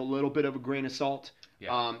that with a little bit of a grain of salt.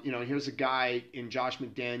 Yeah. Here's a guy in Josh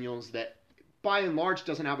McDaniels that, by and large,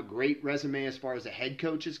 doesn't have a great resume as far as a head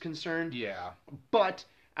coach is concerned. Yeah. But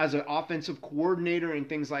as an offensive coordinator and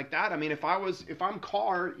things like that, if I'm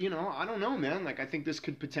Carr, I don't know, man. Like, I think this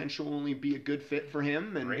could potentially be a good fit for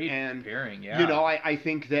him. And, great pairing, yeah. I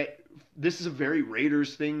think that this is a very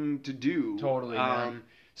Raiders thing to do. Totally, man.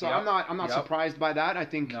 So I'm not surprised by that. I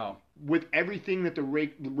think with everything that the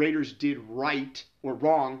Raiders did right, or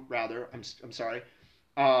wrong, rather, I'm sorry,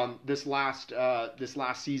 this last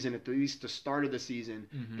season, at least the start of the season,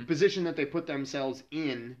 the position that they put themselves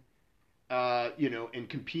in, and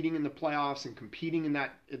competing in the playoffs and competing in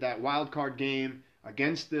that wild card game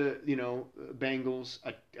against the Bengals,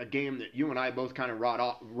 a game that you and I both kind of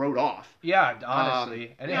wrote off. Yeah,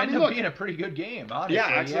 honestly, and it ended up being a pretty good game. Honestly, yeah,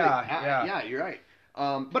 actually, yeah, you're right.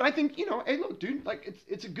 But I think, hey, look, dude, like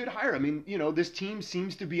it's a good hire. This team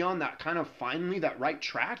seems to be on that kind of finally that right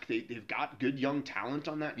track. They've got good young talent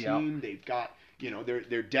on that team. Yep. They've got,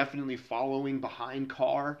 they're definitely following behind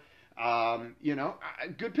Carr.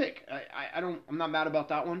 Good pick. I'm not mad about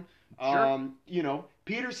that one. Sure.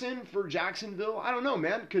 Peterson for Jacksonville, I don't know,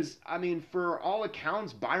 man, because, I mean, for all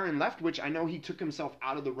accounts, Byron Leftwich, I know he took himself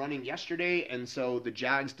out of the running yesterday, and so the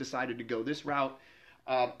Jags decided to go this route.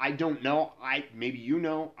 I don't know. Maybe you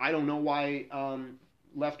know. I don't know why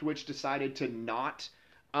Leftwich decided to not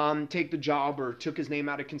take the job or took his name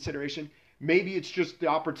out of consideration. Maybe it's just the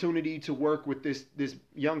opportunity to work with this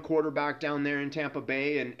young quarterback down there in Tampa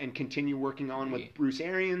Bay and continue working on with Bruce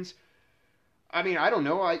Arians. I mean, I don't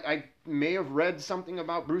know. I may have read something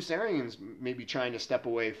about Bruce Arians maybe trying to step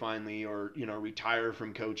away finally or, retire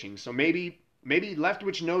from coaching. So maybe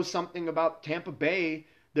Leftwich knows something about Tampa Bay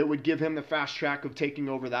that would give him the fast track of taking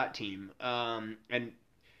over that team. And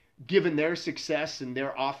given their success and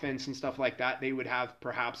their offense and stuff like that, they would have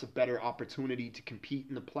perhaps a better opportunity to compete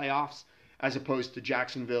in the playoffs as opposed to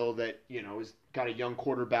Jacksonville that, has got a young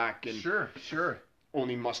quarterback and sure.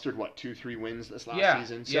 only mustered, 2-3 wins this last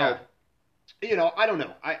season. So, I don't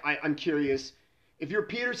know. I'm curious. If you're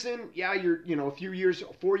Peterson, you're, a few years,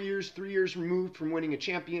 4 years, 3 years removed from winning a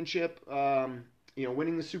championship,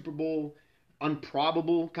 winning the Super Bowl,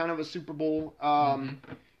 unprobable kind of a Super Bowl.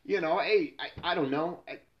 Hey, I don't know.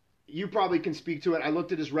 You probably can speak to it. I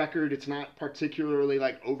looked at his record. It's not particularly,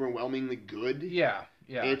 overwhelmingly good. Yeah.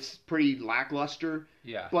 It's pretty lackluster.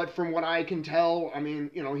 Yeah. But from what I can tell, I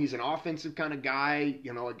mean, he's an offensive kind of guy,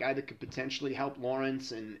 a guy that could potentially help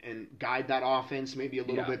Lawrence and guide that offense maybe a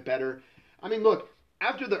little bit better. I mean, look,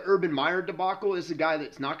 after the Urban Meyer debacle, is a guy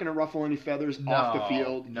that's not going to ruffle any feathers off the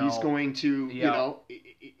field. No. He's going to,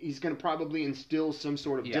 he's going to probably instill some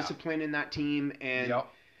sort of discipline in that team. And,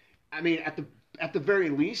 I mean, at the very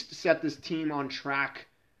least, set this team on track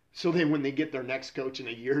so that when they get their next coach in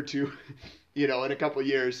a year or two, in a couple of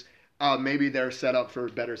years, maybe they're set up for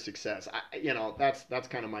better success. That's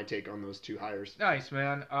kind of my take on those two hires. Nice,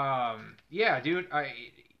 man. Dude.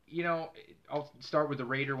 I'll start with the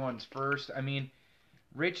Raider ones first. I mean,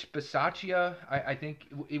 Rich Bisaccia, I think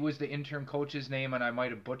it was the interim coach's name, and I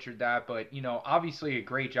might have butchered that, but obviously a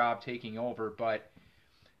great job taking over. But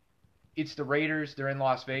it's the Raiders. They're in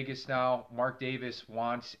Las Vegas now. Mark Davis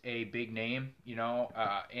wants a big name,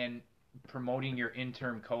 and promoting your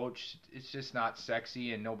interim coach, it's just not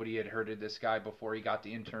sexy, and nobody had heard of this guy before he got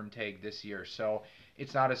the interim tag this year, so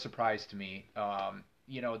it's not a surprise to me.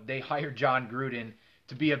 They hired John Gruden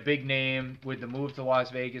to be a big name with the move to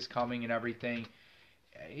Las Vegas coming and everything.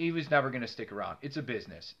 He was never going to stick around. It's a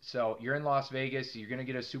business. So you're in Las Vegas. You're going to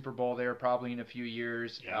get a Super Bowl there probably in a few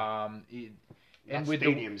years. Yeah. And with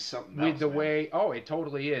the way, it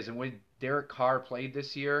totally is. And with Derek Carr played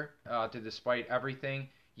this year, despite everything,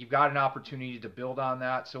 you've got an opportunity to build on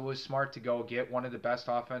that. So it was smart to go get one of the best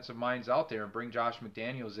offensive minds out there and bring Josh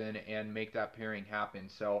McDaniels in and make that pairing happen.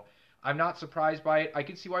 So I'm not surprised by it. I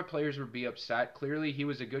can see why players would be upset. Clearly, he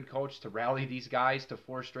was a good coach to rally these guys to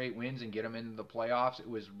 4 straight wins and get them into the playoffs. It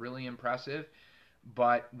was really impressive.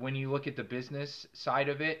 But when you look at the business side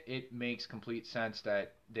of it, it makes complete sense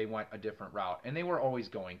that they went a different route. And they were always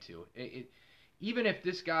going to. Even if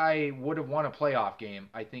this guy would have won a playoff game,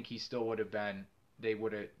 I think he still would have been, they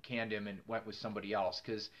would have canned him and went with somebody else.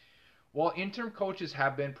 Because while interim coaches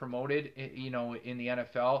have been promoted, in the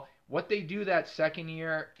NFL, what they do that second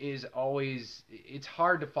year is always, it's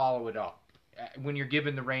hard to follow it up when you're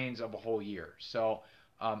given the reins of a whole year. So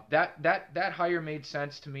that hire made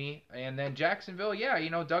sense to me. And then Jacksonville,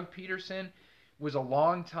 Doug Peterson was a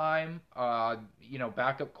long time,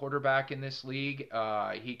 backup quarterback in this league.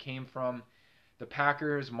 He came from the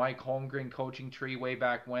Packers, Mike Holmgren coaching tree way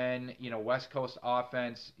back when, West Coast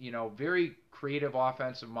offense, very creative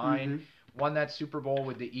offensive mind. Mm-hmm. Won that Super Bowl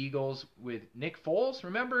with the Eagles with Nick Foles.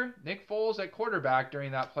 Remember Nick Foles at quarterback during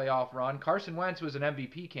that playoff run? Carson Wentz was an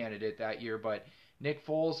MVP candidate that year, but Nick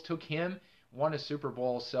Foles took him, won a Super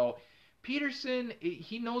Bowl. So Peterson,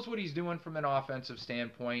 he knows what he's doing from an offensive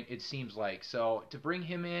standpoint, it seems like. So to bring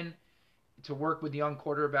him in to work with the young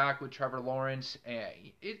quarterback with Trevor Lawrence,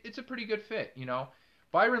 it's a pretty good fit,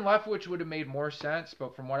 Byron Leftwich would have made more sense,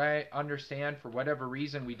 but from what I understand, for whatever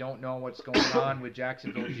reason, we don't know what's going on with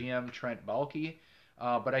Jacksonville GM Trent Baalke.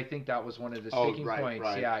 But I think that was one of the sticking points.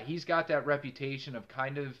 Right. Yeah, he's got that reputation of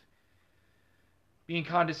kind of being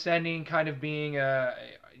condescending, kind of being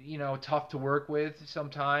tough to work with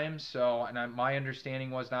sometimes. So, and my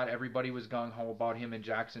understanding was not everybody was gung-ho about him in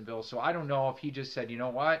Jacksonville. So I don't know if he just said, you know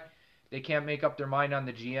what, they can't make up their mind on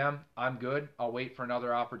the GM. I'm good. I'll wait for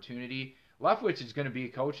another opportunity. Leftwich is going to be a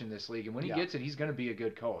coach in this league, and when he gets it, he's going to be a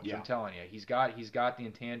good coach. Yeah. I'm telling you, he's got the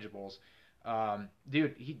intangibles.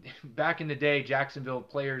 Dude, back in the day, Jacksonville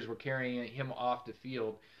players were carrying him off the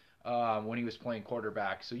field when he was playing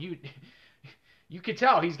quarterback. So you could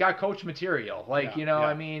tell he's got coach material.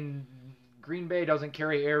 I mean, Green Bay doesn't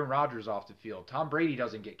carry Aaron Rodgers off the field. Tom Brady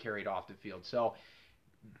doesn't get carried off the field. So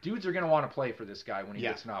dudes are going to want to play for this guy when he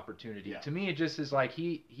gets an opportunity. To me, it just is like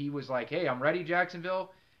he was like, hey, I'm ready,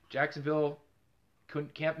 Jacksonville. Jacksonville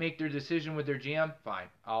can't make their decision with their GM. Fine,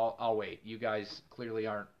 I'll wait. You guys clearly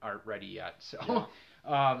aren't ready yet. So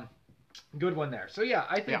good one there. So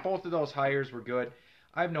I think both of those hires were good.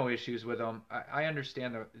 I have no issues with them. I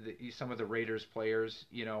understand some of the Raiders players,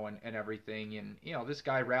 and everything. And, this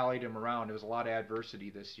guy rallied him around. There was a lot of adversity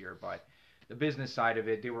this year, but the business side of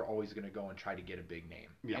it, they were always going to go and try to get a big name.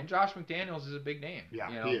 Yeah. And Josh McDaniels is a big name.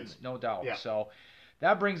 Yeah, he is. No doubt. Yeah. So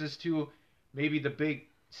that brings us to maybe the big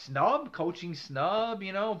coaching snub,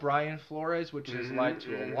 Brian Flores, which has led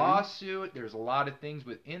to a lawsuit. There's a lot of things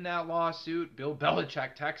within that lawsuit. Bill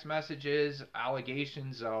Belichick text messages,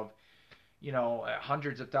 allegations of,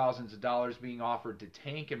 hundreds of thousands of dollars being offered to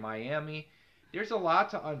Tank in Miami. There's a lot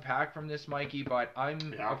to unpack from this, Mikey, but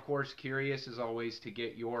I'm, of course, curious, as always, to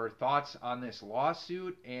get your thoughts on this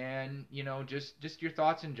lawsuit and, just your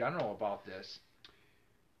thoughts in general about this.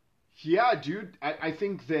 Yeah, dude, I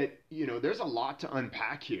think that, there's a lot to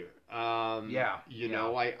unpack here.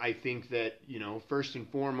 I think that, first and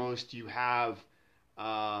foremost, you have,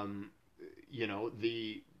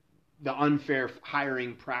 the unfair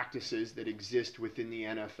hiring practices that exist within the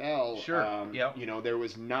NFL. Sure. There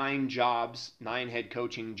was 9 head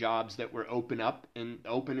coaching jobs that were open in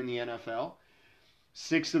the NFL.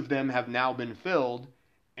 6 of them have now been filled,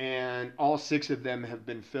 and all 6 of them have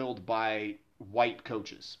been filled by white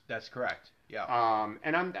coaches. That's correct. Yeah.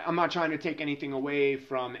 And I'm not trying to take anything away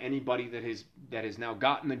from anybody that has now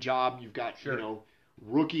gotten the job. You've got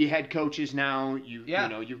rookie head coaches now.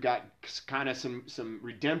 You've got kind of some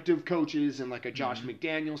redemptive coaches and like a Josh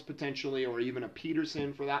McDaniels potentially, or even a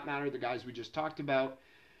Peterson for that matter, the guys we just talked about.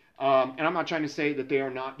 And I'm not trying to say that they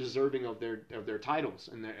are not deserving of their titles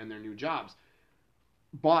and their new jobs.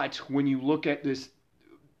 But when you look at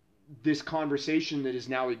this conversation that is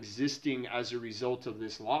now existing as a result of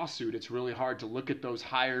this lawsuit, it's really hard to look at those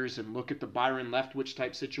hires and look at the Byron Leftwich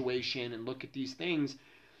type situation and look at these things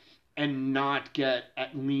and not get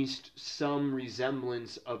at least some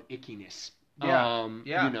resemblance of ickiness,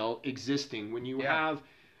 existing. When you have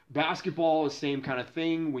basketball, the same kind of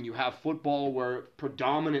thing. When you have football, where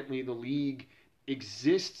predominantly the league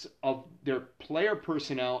exists of their player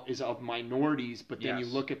personnel is of minorities, but then you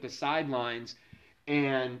look at the sidelines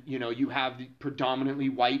and, you have the predominantly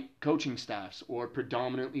white coaching staffs or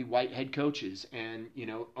predominantly white head coaches and,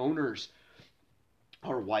 owners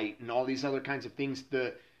are white and all these other kinds of things.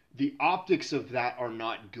 The optics of that are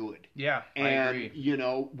not good. Yeah, and, I agree.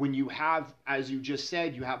 When you have, as you just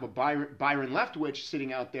said, you have a Byron Leftwich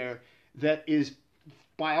sitting out there that is,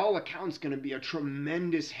 by all accounts, going to be a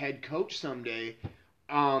tremendous head coach someday,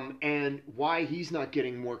 and why he's not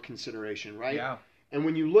getting more consideration, right? Yeah. And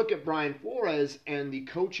when you look at Brian Flores and the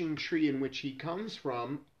coaching tree in which he comes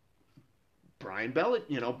from, Bill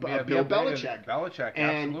Belichick. Belichick,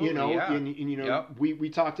 and absolutely, we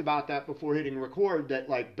talked about that before hitting record, that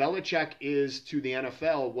like Belichick is to the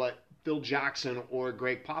NFL what Phil Jackson or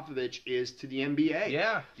Greg Popovich is to the NBA.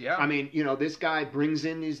 Yeah. I mean, this guy brings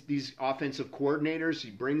in these offensive coordinators.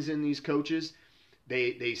 He brings in these coaches.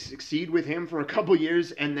 They succeed with him for a couple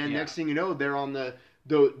years, and then next thing you know, they're on the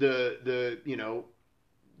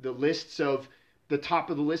lists of the top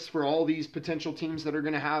of the list for all these potential teams that are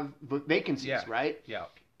going to have vacancies, right? Yeah.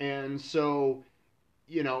 And so,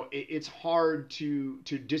 it's hard to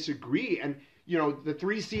disagree. And, the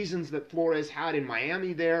 3 seasons that Flores had in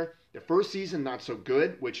Miami there, the first season, not so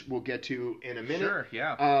good, which we'll get to in a minute. Sure,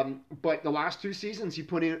 yeah. But the last 2 seasons, he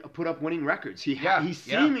put up winning records. He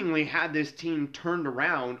seemingly had this team turned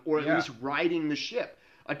around, or at least riding the ship.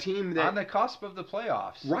 A team that... on the cusp of the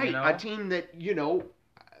playoffs. Right. A team that,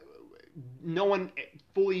 no one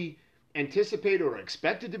fully anticipated or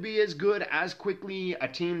expected to be as good as quickly. A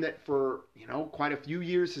team that for, quite a few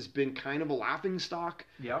years has been kind of a laughingstock.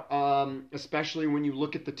 Yeah. Especially when you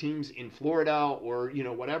look at the teams in Florida or,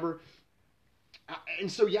 whatever.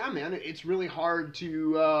 And so, man, it's really hard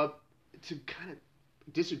to kind of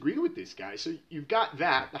disagree with this guy. So you've got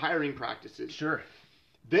that, the hiring practices. Sure.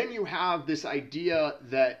 Then you have this idea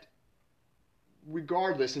that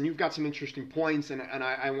regardless, and you've got some interesting points, and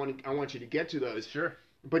I want you to get to those. Sure.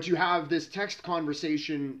 But you have this text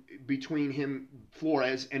conversation between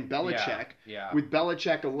Flores, and Belichick, with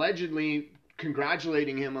Belichick allegedly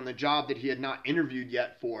congratulating him on the job that he had not interviewed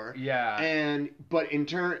yet for. Yeah. But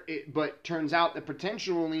turns out that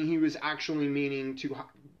potentially he was actually meaning to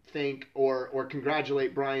thank or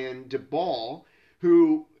congratulate Brian DeBall,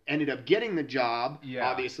 who ended up getting the job,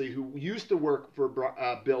 obviously, who used to work for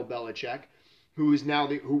Bill Belichick,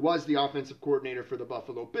 who was the offensive coordinator for the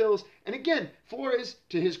Buffalo Bills. And again, Flores,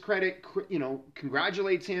 to his credit,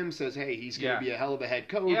 congratulates him, says, hey, he's going to be a hell of a head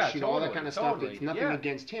coach, all that kind of stuff. It's nothing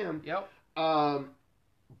against him. Yep.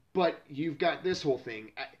 But you've got this whole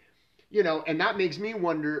thing, and that makes me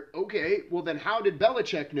wonder, okay, well then how did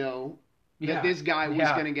Belichick know that this guy was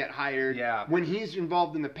going to get hired when he's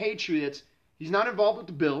involved in the Patriots? He's not involved with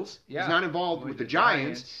the Bills. Yeah. He's not involved with the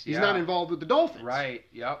Giants. He's not involved with the Dolphins. Right.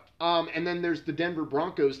 Yep. And then there's the Denver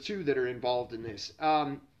Broncos too that are involved in this.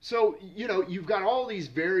 So you've got all these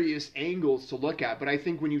various angles to look at, but I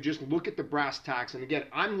think when you just look at the brass tacks, and again,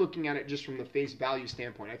 I'm looking at it just from the face value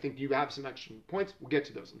standpoint. I think you have some extra points. We'll get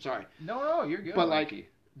to those. I'm sorry. No, you're good. But Mikey.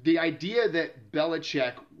 The idea that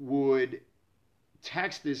Belichick would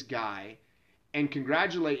text this guy and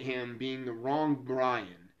congratulate him being the wrong Brian.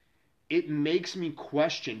 It makes me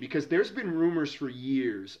question, because there's been rumors for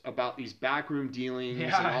years about these backroom dealings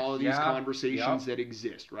and all of these conversations that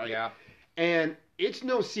exist, right? Yeah. And it's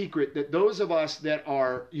no secret that those of us that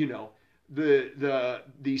are, the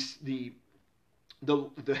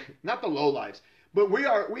not the lowlives, but we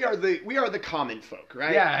are the common folk,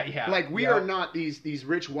 right? Yeah. Like we are not these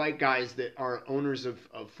rich white guys that are owners of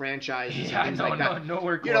franchises and things like that.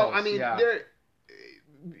 Nowhere close. They're.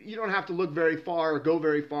 You don't have to look very far or go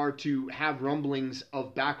very far to have rumblings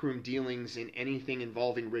of backroom dealings in anything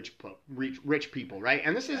involving rich people, right?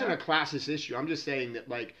 And this isn't a classist issue. I'm just saying that,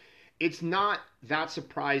 it's not that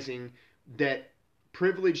surprising that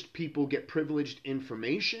privileged people get privileged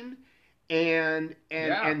information and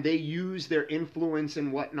they use their influence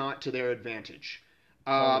and whatnot to their advantage.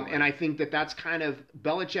 And I think that that's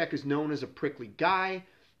Belichick is known as a prickly guy.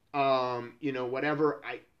 Whatever.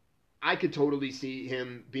 I could totally see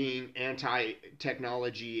him being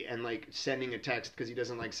anti-technology and sending a text because he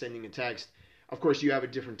doesn't like sending a text. Of course, you have a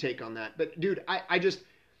different take on that. But dude,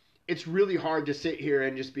 it's really hard to sit here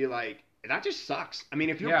and just be like, that just sucks. I mean,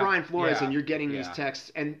 if you're Brian Flores and you're getting these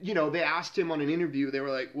texts and, they asked him on an interview, they were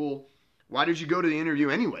like, well, why did you go to the interview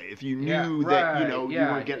anyway? If you knew that, you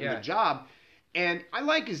weren't getting the job. And I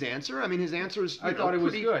like his answer. I mean, his answer is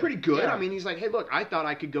pretty good. Yeah. I mean, he's like, hey, look, I thought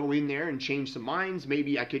I could go in there and change some minds.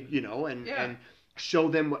 Maybe I could, and show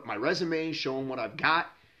them what my resume, show them what I've got.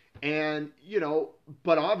 And,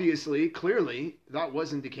 but obviously, clearly, that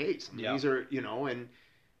wasn't the case. I mean, these are, and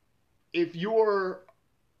if you're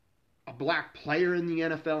a black player in the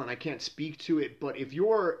NFL, and I can't speak to it, but if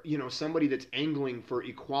you're, somebody that's angling for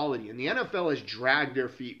equality, and the NFL has dragged their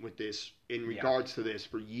feet with this in regards to this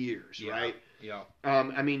for years, right? Yeah.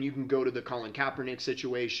 I mean, you can go to the Colin Kaepernick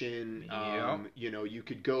situation. You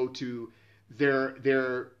could go to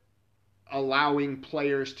their allowing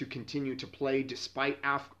players to continue to play despite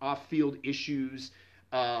off-field issues,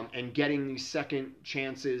 and getting these second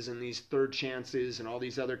chances and these third chances and all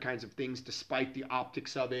these other kinds of things despite the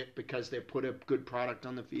optics of it because they put a good product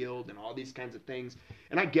on the field and all these kinds of things.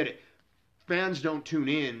 And I get it. Fans don't tune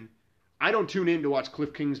in. I don't tune in to watch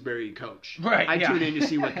Cliff Kingsbury coach. Right. I tune in to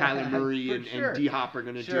see what Kyler Murray and D-Hop are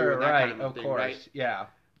going to do and that kind of thing, right? Yeah.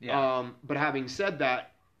 But having said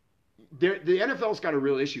that, the NFL's got a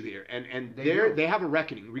real issue here, and they have a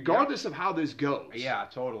reckoning, regardless of how this goes. Yeah,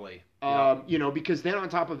 totally. Because then on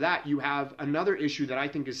top of that, you have another issue that I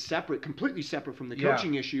think is separate, completely separate from the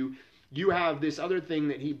coaching issue. You have this other thing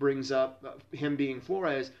that he brings up, him being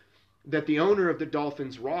Flores, that the owner of the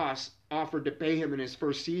Dolphins, Ross, offered to pay him in his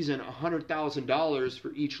first season $100,000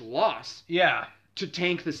 for each loss. Yeah. To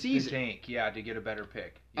tank the season. To get a better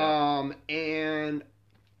pick. Yeah. And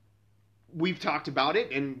we've talked about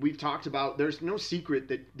it, and we've talked about there's no secret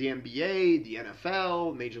that the NBA, the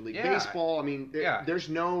NFL, Major League Baseball, I mean, there's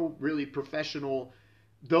no really professional,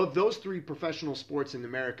 those three professional sports in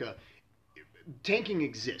America, tanking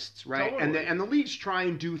exists, right? Totally. And the leagues try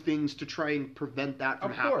and do things to try and prevent that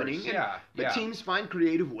from happening. But teams find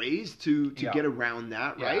creative ways to get around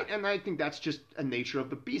that, right? And I think that's just a nature of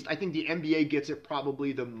the beast. I think the NBA gets it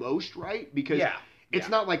probably the most right because it's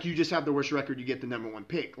not like you just have the worst record, you get the number one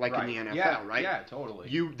pick like in the NFL, right? Yeah,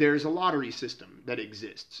 totally. There's a lottery system that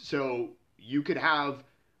exists. So you could have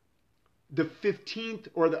the 15th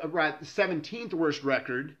or the 17th worst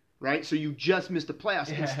record, right? So you just missed the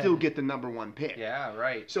playoffs and still get the number one pick. Yeah,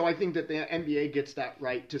 right. So I think that the NBA gets that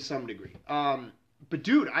right to some degree. But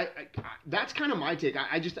dude, I that's kind of my take.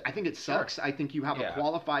 I think it sucks. I think you have a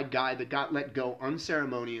qualified guy that got let go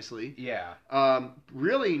unceremoniously. Yeah.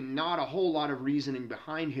 Really not a whole lot of reasoning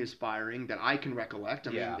behind his firing that I can recollect.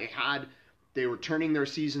 I mean, they were turning their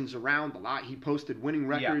seasons around a lot. He posted winning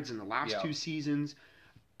records in the last two seasons.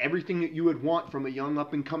 Everything that you would want from a young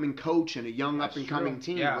up-and-coming coach and a young up-and-coming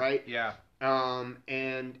team, right? Yeah.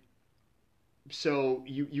 And so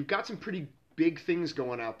you've got some pretty big things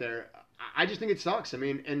going out there. I just think it sucks. I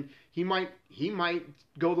mean, and he might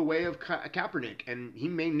go the way of Kaepernick, and he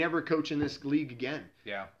may never coach in this league again.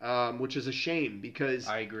 Yeah. Which is a shame because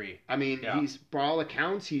I agree. I mean, he's, for all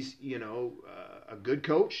accounts, he's a good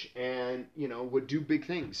coach and would do big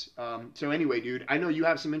things. So anyway, dude, I know you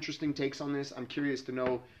have some interesting takes on this. I'm curious to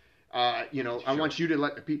know. Sure. I want you to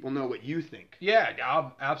let the people know what you think. Yeah,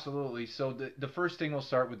 absolutely. So the first thing we'll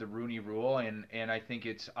start with the Rooney Rule, and I think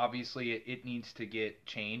it's obviously it needs to get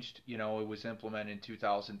changed. It was implemented in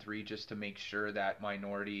 2003 just to make sure that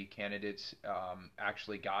minority candidates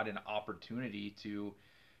actually got an opportunity to,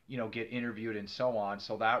 get interviewed and so on.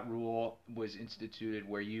 So that rule was instituted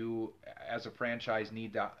where you, as a franchise,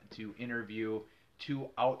 need to interview 2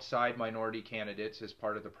 outside minority candidates as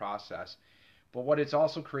part of the process. But what it's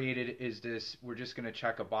also created is this, we're just going to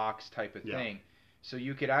check a box type of thing. So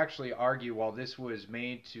you could actually argue, well, this was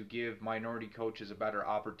made to give minority coaches a better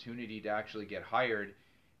opportunity to actually get hired.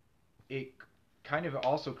 It kind of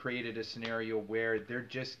also created a scenario where they're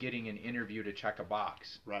just getting an interview to check a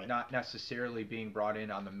box, right? Not necessarily being brought in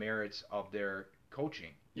on the merits of their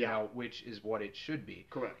coaching, which is what it should be.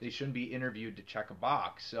 Correct. They shouldn't be interviewed to check a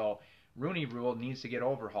box. So Rooney Rule needs to get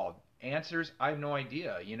overhauled. Answers, I have no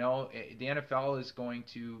idea. The NFL is going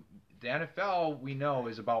to. The NFL, we know,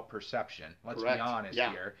 is about perception. Let's Correct. be honest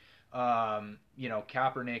here.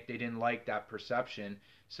 Kaepernick, they didn't like that perception,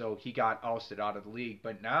 so he got ousted out of the league.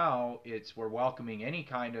 But now we're welcoming any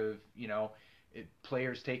kind of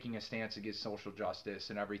players taking a stance against social justice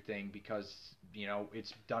and everything because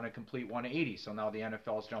it's done a complete 180. So now the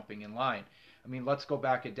NFL is jumping in line. I mean, let's go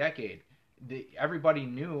back a decade. Everybody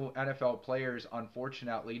knew NFL players,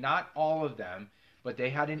 unfortunately, not all of them, but they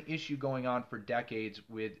had an issue going on for decades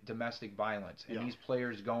with domestic violence. And these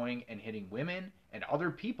players going and hitting women and other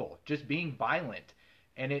people, just being violent.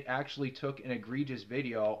 And it actually took an egregious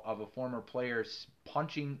video of a former player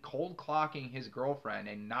cold clocking his girlfriend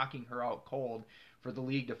and knocking her out cold for the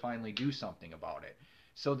league to finally do something about it.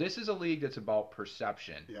 So this is a league that's about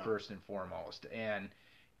perception, first and foremost. And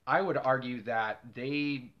I would argue that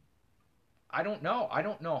I don't know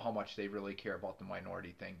how much they really care about the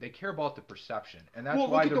minority thing. They care about the perception, and that's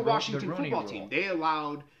why look at the Washington football team. They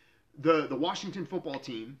allowed the Washington football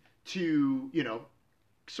team to,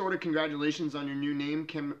 sort of congratulations on your new name,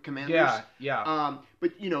 Commanders. Yeah.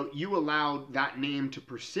 But you allowed that name to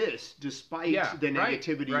persist despite the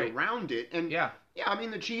negativity around it, and I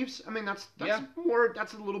mean the Chiefs. I mean that's more.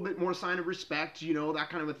 That's a little bit more sign of respect, that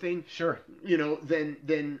kind of a thing. Sure.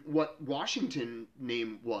 Than what Washington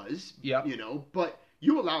name was. Yeah. But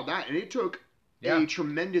you allowed that, and it took a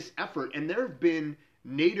tremendous effort, and there have been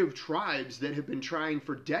native tribes that have been trying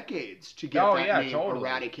for decades to get name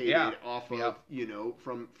eradicated off of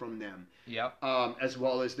from them. Yep. As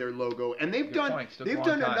well as their logo, and they've done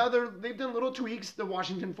little tweaks. The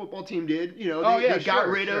Washington football team did. They got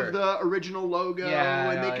rid of the original logo,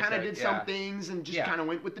 and they kind of did some things, and just kind of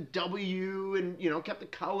went with the W, and kept the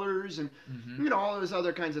colors, and all those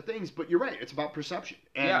other kinds of things. But you're right, it's about perception,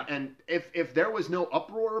 and if there was no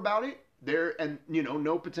uproar about it,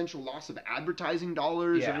 no potential loss of advertising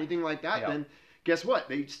dollars or anything like that, then guess what?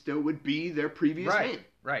 They still would be their previous name.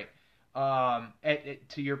 Right.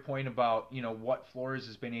 To your point about what Flores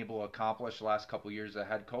has been able to accomplish the last couple of years as a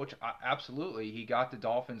head coach, absolutely, he got the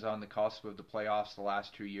Dolphins on the cusp of the playoffs the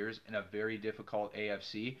last 2 years in a very difficult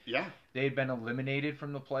AFC. Yeah, they had been eliminated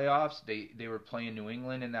from the playoffs. They were playing New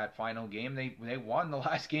England in that final game. They won the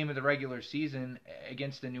last game of the regular season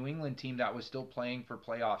against the New England team that was still playing for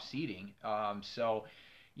playoff seeding. So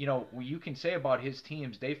you can say about his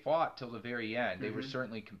teams, they fought till the very end. They were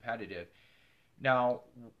certainly competitive. Now,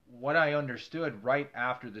 what I understood right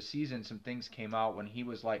after the season, some things came out when he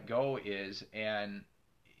was let go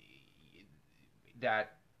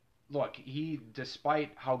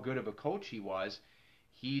despite how good of a coach he was,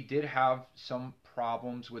 he did have some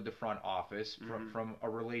problems with the front office from a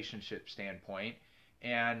relationship standpoint.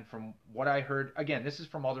 And from what I heard, again, this is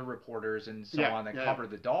from other reporters and so on that cover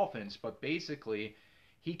the Dolphins, but basically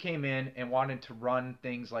he came in and wanted to run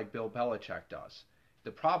things like Bill Belichick does.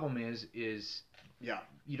 The problem is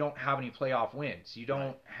you don't have any playoff wins. You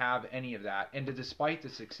don't have any of that. And despite the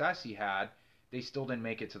success he had, they still didn't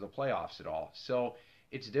make it to the playoffs at all. So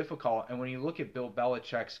it's difficult. And when you look at Bill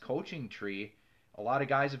Belichick's coaching tree, a lot of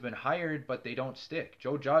guys have been hired, but they don't stick.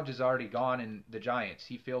 Joe Judge is already gone in the Giants.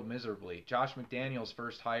 He failed miserably. Josh McDaniels'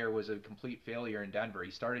 first hire was a complete failure in Denver.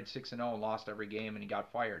 He started 6-0 and lost every game, and he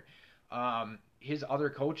got fired. His other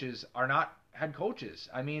coaches are not head coaches.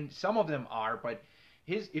 I mean, some of them are, but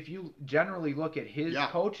if you generally look at his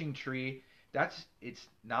coaching tree, it's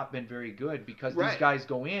not been very good because these guys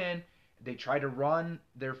go in they try to run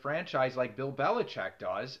their franchise like Bill Belichick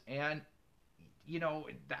does, and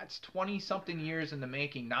that's 20-something years in the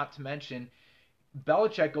making, not to mention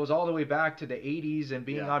Belichick goes all the way back to the 80s and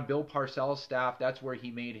being on Bill Parcells' staff. That's where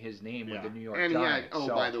he made his name with the New York Giants. And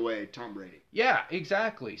by the way, Tom Brady. Yeah,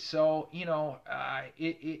 exactly. So,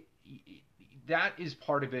 that is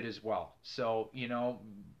part of it as well. So,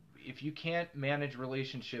 if you can't manage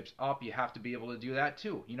relationships up, you have to be able to do that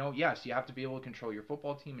too. Yes, you have to be able to control your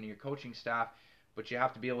football team and your coaching staff, but you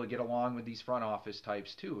have to be able to get along with these front office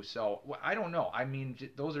types too. So, I don't know. I mean,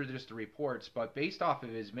 those are just the reports, but based off of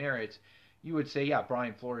his merits, you would say, yeah,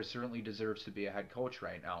 Brian Flores certainly deserves to be a head coach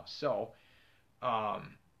right now. So,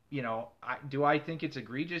 do I think it's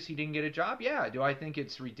egregious he didn't get a job? Yeah. Do I think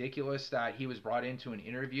it's ridiculous that he was brought into an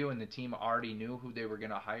interview and the team already knew who they were going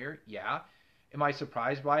to hire? Yeah. Am I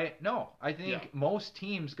surprised by it? No. I think most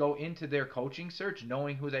teams go into their coaching search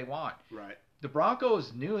knowing who they want. Right. The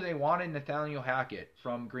Broncos knew they wanted Nathaniel Hackett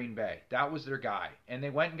from Green Bay. That was their guy. And they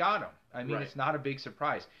went and got him. I mean, It's not a big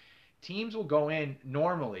surprise. Teams will go in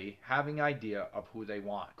normally having an idea of who they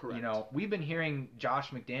want. Correct. We've been hearing Josh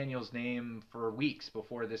McDaniels' name for weeks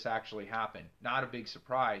before this actually happened. Not a big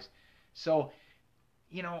surprise. So,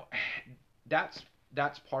 that's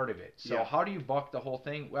part of it. So how do you buck the whole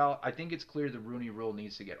thing? Well, I think it's clear the Rooney Rule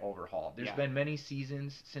needs to get overhauled. There's been many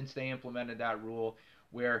seasons since they implemented that rule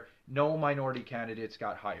where no minority candidates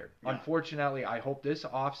got hired. Yeah. Unfortunately, I hope this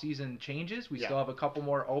offseason changes. We still have a couple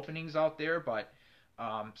more openings out there, but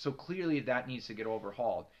so clearly that needs to get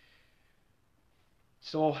overhauled.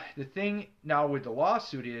 So the thing now with the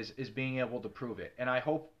lawsuit is being able to prove it. And I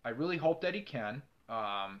really hope that he can,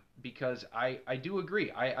 because I do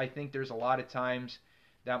agree. I think there's a lot of times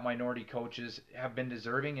that minority coaches have been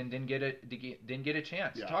deserving and didn't get a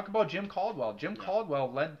chance. Yeah. Talk about Jim Caldwell. Jim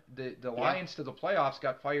Caldwell led the Lions to the playoffs,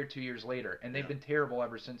 got fired 2 years later, and they've been terrible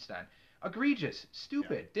ever since then. Egregious,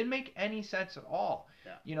 stupid, didn't make any sense at all.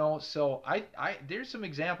 Yeah. So I there's some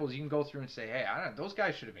examples you can go through and say, hey, those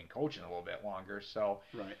guys should have been coaching a little bit longer. So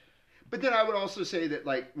right. But then I would also say that,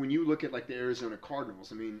 like, when you look at, like, the Arizona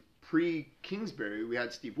Cardinals, I mean, pre-Kingsbury, we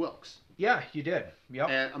had Steve Wilkes. Yeah, you did. Yep.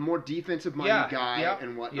 And a more defensive-minded guy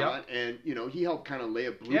and whatnot. Yep. And, he helped kind of lay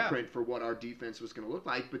a blueprint for what our defense was going to look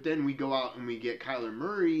like. But then we go out and we get Kyler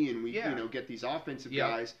Murray and we, get these offensive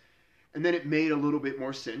guys. And then it made a little bit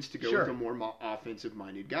more sense to go with a more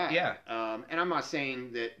offensive-minded guy. Yeah. And I'm not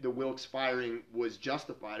saying that the Wilkes firing was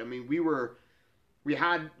justified. I mean,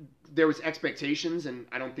 there was expectations, and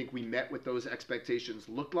I don't think we met what those expectations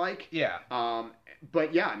looked like. Yeah.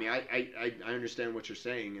 But yeah, I mean, I understand what you're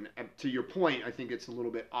saying, and to your point, I think it's a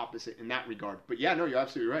little bit opposite in that regard. But yeah, no, you're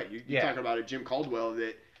absolutely right. You're talking about a Jim Caldwell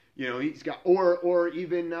that he's got, or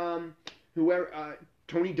even whoever.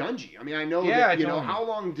 Tony Dungy. I mean, I know that, how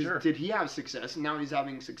long did he have success? And now he's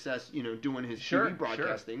having success, doing his TV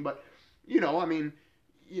broadcasting. But, I mean,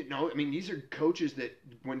 these are coaches that,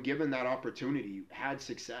 when given that opportunity, had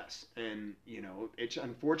success. And, it's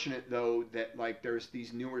unfortunate, though, that, like, there's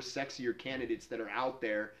these newer, sexier candidates that are out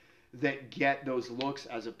there that get those looks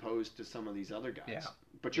as opposed to some of these other guys. Yeah.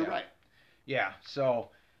 But you're right. Yeah. So,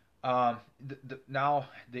 now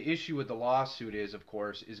the issue with the lawsuit is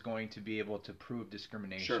going to be able to prove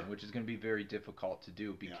discrimination, which is going to be very difficult to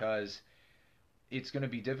do because it's going to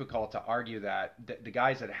be difficult to argue that the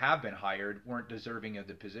guys that have been hired weren't deserving of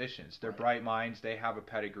the positions. They're bright minds. They have a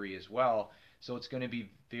pedigree as well. So it's going to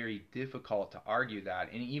be very difficult to argue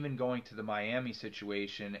that. And even going to the Miami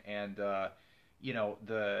situation and, the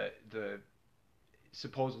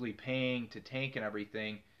supposedly paying to tank and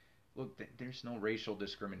everything, look, there's no racial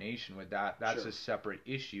discrimination with that. That's a separate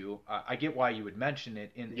issue. I get why you would mention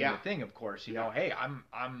it in the thing, of course. Hey,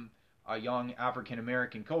 I'm a young African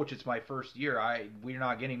American coach. It's my first year. We're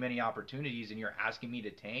not getting many opportunities, and you're asking me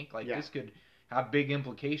to tank. This could have big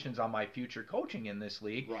implications on my future coaching in this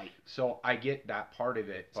league. Right. So I get that part of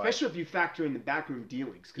it. Especially if you factor in the backroom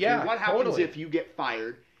dealings. Because what happens if you get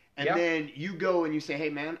fired? And then you go and you say, hey,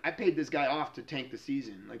 man, I paid this guy off to tank the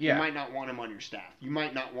season. You might not want him on your staff. You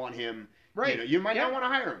might not want him. Right. You might not want to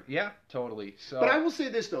hire him. Yeah, totally. So, but I will say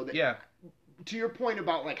this, though. That to your point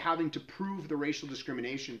about, like, having to prove the racial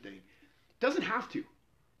discrimination thing, doesn't have to.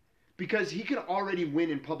 Because he could already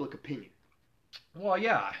win in public opinion. Well,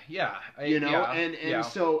 yeah.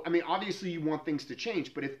 So, I mean, obviously you want things to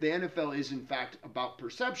change. But if the NFL is, in fact, about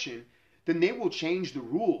perception, then they will change the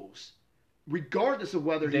rules regardless of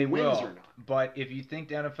whether he wins or not. But if you think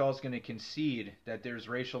the NFL is going to concede that there's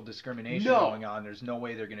racial discrimination going on, there's no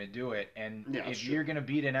way they're going to do it. And if you're going to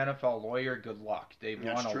beat an NFL lawyer, good luck. They've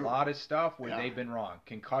won a lot of stuff where they've been wrong.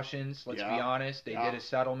 Concussions, let's be honest. They did a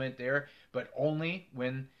settlement there, but only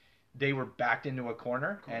when they were backed into a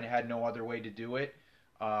corner and had no other way to do it.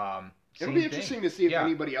 It'll be interesting to see if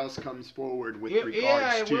anybody else comes forward with regards to.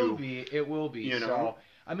 Yeah, it will be. It will be. You know? So,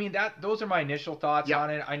 I mean, those are my initial thoughts on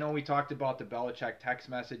it. I know we talked about the Belichick text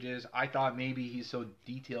messages. I thought maybe he's so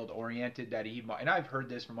detailed-oriented that he might, and I've heard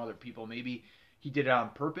this from other people, maybe he did it on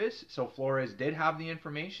purpose, so Flores did have the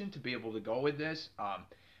information to be able to go with this.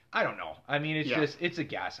 I don't know. I mean, it's a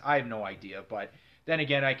guess. I have no idea, but then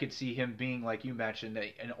again, I could see him being, like you mentioned,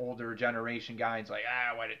 an older generation guy, and it's like,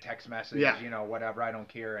 what a text message, whatever, I don't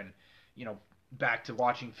care, and, back to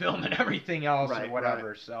watching film and everything else or whatever.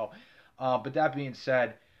 Right. So, but that being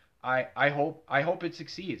said, I hope it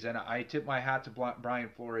succeeds, and I tip my hat to Brian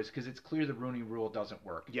Flores because it's clear the Rooney Rule doesn't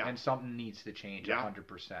work, and something needs to change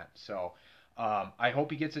 100%. So, I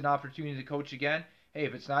hope he gets an opportunity to coach again. Hey,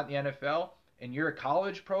 if it's not in the NFL and you're a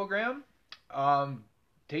college program,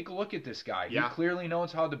 take a look at this guy. He clearly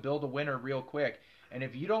knows how to build a winner real quick. And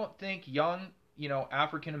if you don't think young,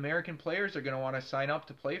 African American players are going to want to sign up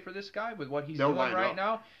to play for this guy with what he's doing right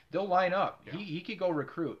now, they'll line up. Yeah. He could go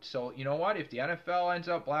recruit. So you know what? If the NFL ends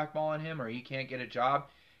up blackballing him or he can't get a job,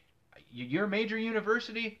 your major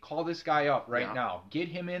university, call this guy up right now. Get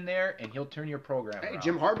him in there, and he'll turn your program around.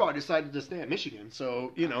 Jim Harbaugh decided to stay at Michigan,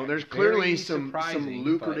 so there's clearly some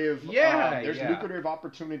lucrative lucrative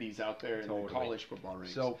opportunities out there in the college football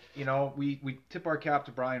ranks. So we tip our cap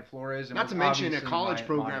to Brian Flores, and not to mention a college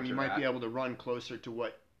program you might be able to run closer to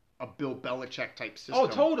what a Bill Belichick type system. Oh,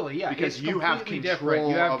 totally, yeah. Because you have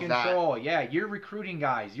control. You have control. Yeah, you're recruiting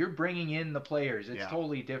guys. You're bringing in the players. It's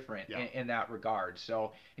totally different in that regard.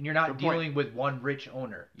 So, and you're not dealing with one rich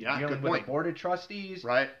owner. You're dealing with a board of trustees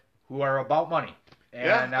who are about money.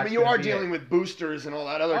 And I mean, you are dealing with boosters and all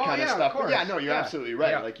that other kind of stuff. But you're absolutely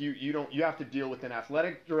right. Yeah. Like you have to deal with an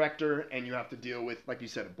athletic director, and you have to deal with, like you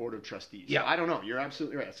said, a board of trustees. Yeah, so I don't know. You're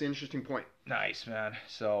absolutely right. It's an interesting point. Nice, man.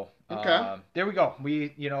 So there we go.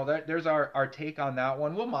 We there's our take on that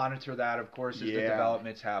one. We'll monitor that, of course, as the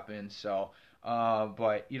developments happen. So,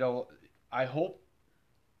 but I hope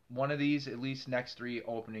one of these, at least next 3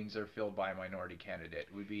 openings, are filled by a minority candidate.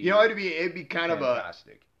 It would be it'd be kind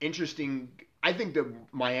fantastic. Of a interesting. I think the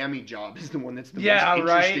Miami job is the one that's the most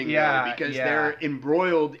interesting, because they're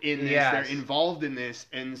embroiled in this, they're involved in this,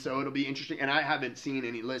 and so it'll be interesting. And I haven't seen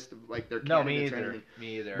any list of their candidates or anything.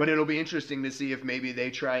 Me either. But it'll be interesting to see if maybe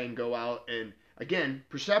they try and go out and, again,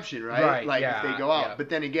 perception, right? If they go out, but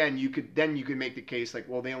then again, you could make the case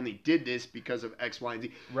they only did this because of X, Y, and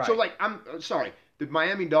Z. Right. So I'm sorry. The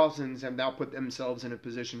Miami Dolphins have now put themselves in a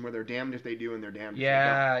position where they're damned if they do and they're damned if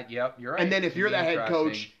they don't. Yep, you're right. And then if you're that head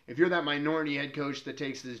coach, if you're that minority head coach that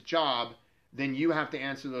takes this job, then you have to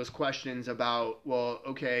answer those questions about, well,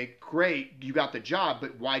 okay, great, you got the job,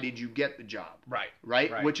 but why did you get the job?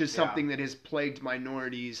 Right? Which is something that has plagued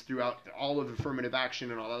minorities throughout all of affirmative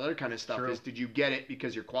action and all that other kind of stuff. True. Is did you get it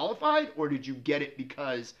because you're qualified, or did you get it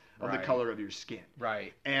because of the color of your skin?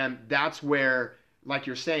 Right. And that's where, like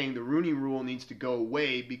you're saying, the Rooney Rule needs to go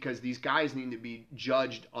away because these guys need to be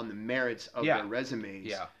judged on the merits of their resumes.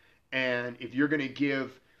 Yeah. And if you're going to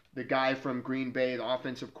give the guy from Green Bay, the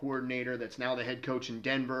offensive coordinator that's now the head coach in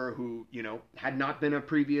Denver, who, had not been a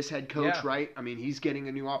previous head coach, right? I mean, he's getting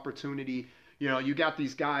a new opportunity. You got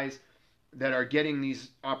these guys that are getting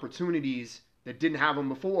these opportunities that didn't have them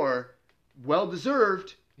before,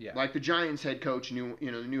 well-deserved, like the Giants head coach, the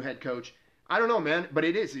new head coach. I don't know, man, but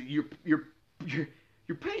it is.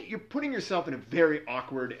 You're putting yourself in a very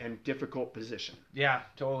awkward and difficult position. Yeah,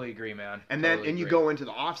 totally agree, man. And then you go into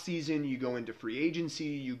the off season, you go into free agency,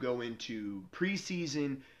 you go into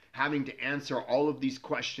preseason, having to answer all of these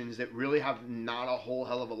questions that really have not a whole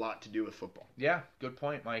hell of a lot to do with football. Yeah, good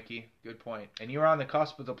point, Mikey. Good point. And you were on the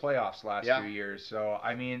cusp of the playoffs last few years. So,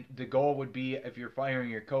 I mean, the goal would be, if you're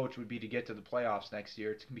firing your coach, would be to get to the playoffs next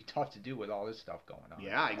year. It's going to be tough to do with all this stuff going on.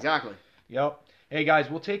 Yeah, exactly. Yep. Hey, guys,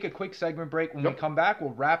 we'll take a quick segment break. When we come back,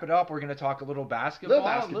 we'll wrap it up. We're going to talk a little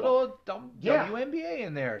basketball. Little WNBA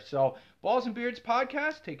in there. So, Balls and Beards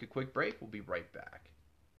podcast, take a quick break. We'll be right back.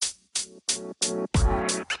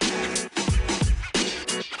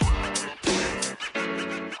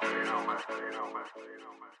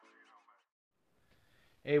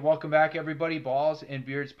 Hey, welcome back, everybody. Balls and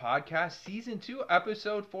Beards podcast, Season 2,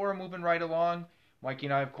 Episode 4, moving right along. Mikey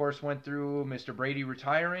and I, of course, went through Mr. Brady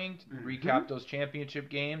retiring, recapped those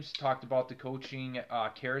championship games, talked about the coaching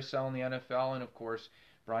carousel in the NFL, and, of course,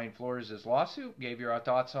 Brian Flores' lawsuit, gave you our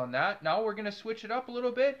thoughts on that. Now we're going to switch it up a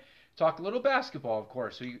little bit, talk a little basketball, of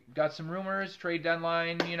course. So you got some rumors, trade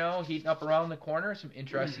deadline, heating up around the corner. Some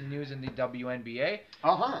interesting news in the WNBA.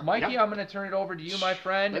 Mikey, I'm going to turn it over to you, my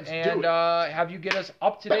friend, and have you get us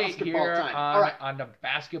up to date here on the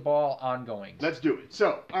basketball ongoings. Let's do it.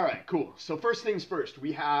 So, all right, cool. So first things first,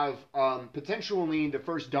 we have potentially the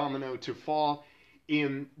first domino to fall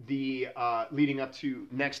in the leading up to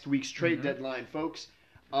next week's trade deadline, folks.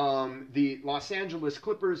 The Los Angeles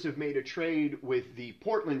Clippers have made a trade with the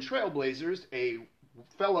Portland Trailblazers, a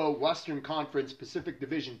fellow Western Conference Pacific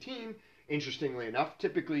Division team. Interestingly enough,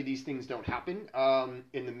 typically these things don't happen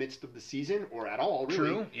in the midst of the season or at all, really.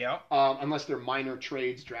 True, yeah. Unless they're minor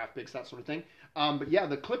trades, draft picks, that sort of thing. But yeah,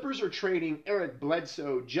 the Clippers are trading Eric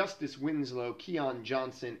Bledsoe, Justice Winslow, Keon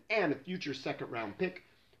Johnson, and a future second-round pick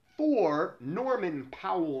for Norman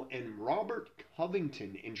Powell and Robert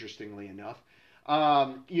Covington, interestingly enough.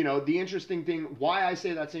 The interesting thing, why I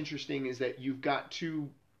say that's interesting, is that you've got two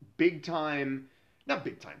not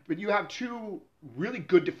big time, but you have two really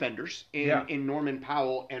good defenders in Norman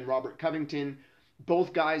Powell and Robert Covington.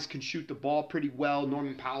 Both guys can shoot the ball pretty well.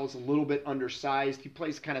 Norman Powell's a little bit undersized. He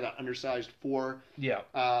plays kind of that undersized four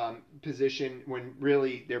position when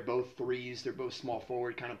really they're both threes. They're both small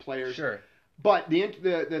forward kind of players. Sure. But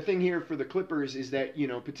the thing here for the Clippers is that,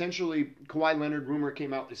 potentially Kawhi Leonard, rumor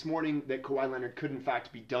came out this morning that Kawhi Leonard could in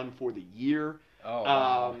fact be done for the year. Oh,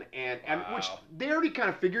 wow. And which they already kind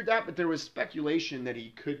of figured that, but there was speculation that he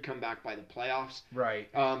could come back by the playoffs. Right.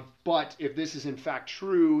 But if this is in fact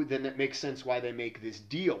true, then that makes sense why they make this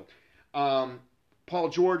deal. Paul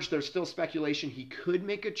George, there's still speculation he could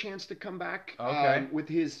make a chance to come back with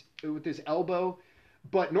his elbow.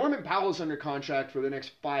 But Norman Powell's under contract for the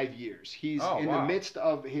next 5 years. He's the midst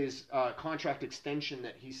of his contract extension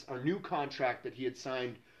new contract that he had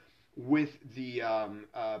signed with the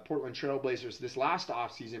Portland Trailblazers this last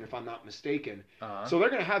offseason, if I'm not mistaken. So they're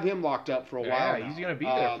going to have him locked up for a while now. He's going to be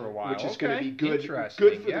there for a while. Which is going to be good for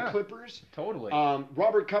the Clippers. Totally.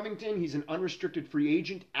 Robert Covington, he's an unrestricted free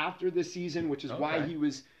agent after this season, which is why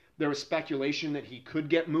there was speculation that he could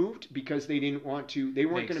get moved because they weren't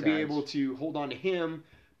going to be able to hold on to him,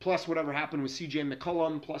 plus whatever happened with CJ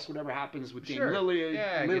McCollum, plus whatever happens with Dame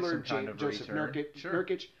Lillard, Joseph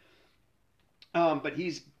Nurkic.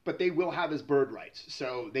 But they will have his bird rights,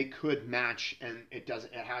 so they could match, and it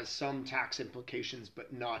has some tax implications,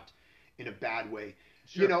 but not in a bad way.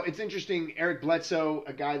 Sure. It's interesting. Eric Bledsoe,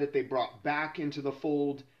 a guy that they brought back into the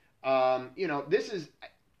fold.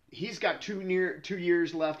 He's got 2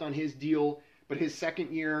 years left on his deal, but his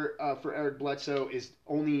second year for Eric Bledsoe is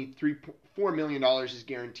only $4 million is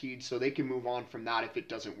guaranteed, so they can move on from that if it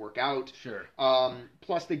doesn't work out. Sure.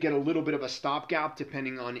 Plus, they get a little bit of a stopgap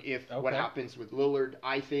depending on what happens with Lillard.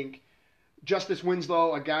 I think Justice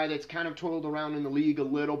Winslow, a guy that's kind of toiled around in the league a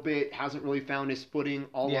little bit, hasn't really found his footing.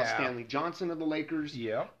 Stanley Johnson of the Lakers.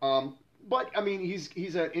 Yeah. But, I mean,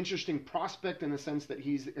 he's an interesting prospect in the sense that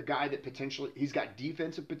he's a guy that he's got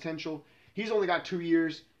defensive potential. He's only got 2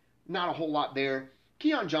 years, not a whole lot there.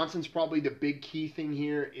 Keon Johnson's probably the big key thing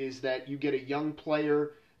here is that you get a young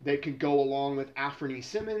player that can go along with Anthony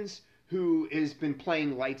Simmons, who has been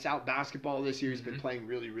playing lights out basketball this year. He's been playing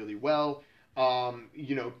really, really well. And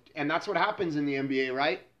that's what happens in the NBA,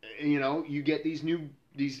 right? You get these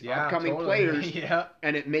upcoming players,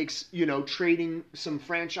 and it makes trading some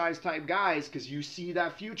franchise type guys because you see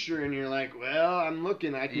that future and you're like, well, I'm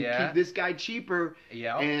looking, I can keep this guy cheaper,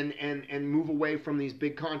 and move away from these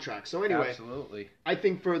big contracts. So anyway, absolutely. I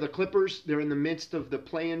think for the Clippers, they're in the midst of the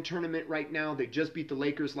play-in tournament right now. They just beat the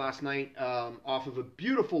Lakers last night off of a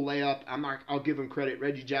beautiful layup. I'll give them credit,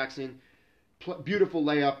 Reggie Jackson. Beautiful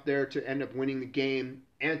layup there to end up winning the game.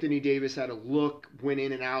 Anthony Davis had a look, went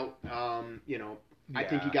in and out. I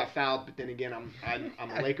think he got fouled, but then again, I'm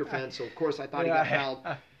a Laker fan, so of course I thought he got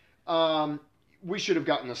fouled. We should have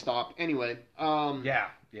gotten a stop anyway.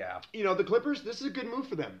 The Clippers, this is a good move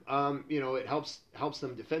for them. It helps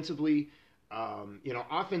them defensively.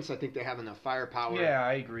 Offense, I think they have enough firepower. Yeah,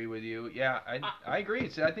 I agree with you. Yeah, I agree.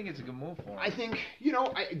 I think it's a good move for them. I think,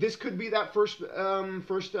 this could be that first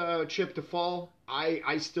chip to fall.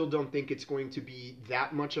 I still don't think it's going to be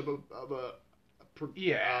that much of a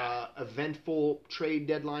eventful trade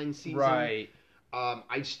deadline season. Right.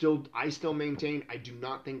 I still maintain I do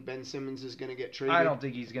not think Ben Simmons is going to get traded. I don't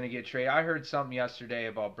think he's going to get traded. I heard something yesterday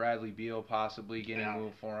about Bradley Beal possibly getting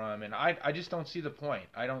moved for him, and I just don't see the point.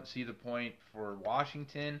 I don't see the point for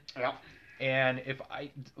Washington. Yeah. And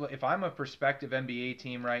if I'm a prospective NBA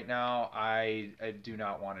team right now, I do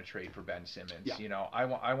not want to trade for Ben Simmons. Yeah.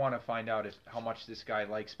 I want to find out how much this guy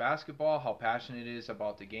likes basketball, how passionate he is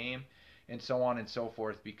about the game, and so on and so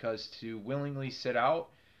forth. Because to willingly sit out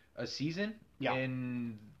a season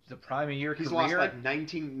in the prime of your career. He's lost like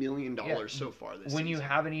 $19 million so far this season. When you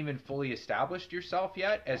haven't even fully established yourself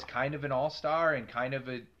yet as kind of an all-star and kind of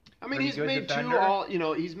a he's made defender.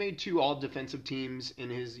 he's made 2 all-defensive teams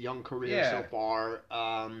in his young career so far.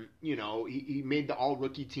 He made the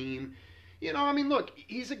all-rookie team. Look,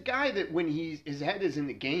 he's a guy that when his head is in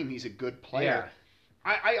the game, he's a good player. Yeah.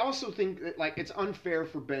 I also think that it's unfair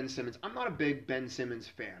for Ben Simmons. I'm not a big Ben Simmons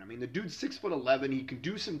fan. The dude's 6'11". He can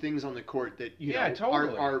do some things on the court that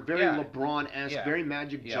totally. are very LeBron-esque, very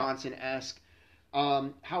Magic Johnson-esque.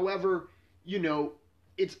 However,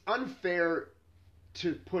 it's unfair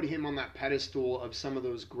to put him on that pedestal of some of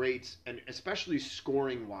those greats, and especially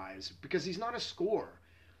scoring-wise, because he's not a scorer.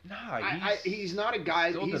 He's not a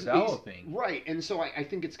guy. Still developing. Right, and so I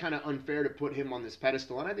think it's kind of unfair to put him on this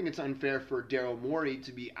pedestal, and I think it's unfair for Daryl Morey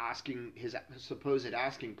to be asking his supposed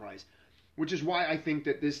asking price, which is why I think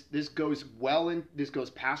that this goes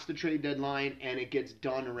past the trade deadline and it gets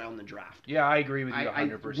done around the draft. Yeah, I agree with you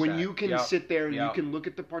 100%. When you can sit there and you can look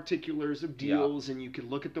at the particulars of deals and you can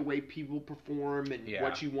look at the way people perform and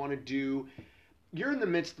what you want to do. You're in the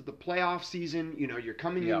midst of the playoff season. You're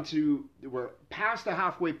coming we're past the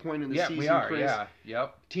halfway point of the season, we are. Chris. Yeah,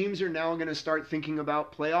 yep. Teams are now going to start thinking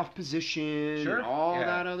about playoff position and all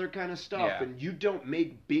that other kind of stuff. And you don't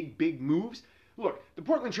make big moves. Look, the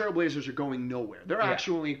Portland Trail Blazers are going nowhere. They're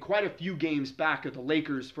actually quite a few games back of the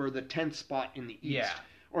Lakers for the 10th spot in the East.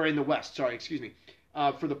 Or in the West, for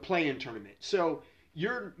the play-in tournament. So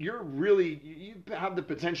you have the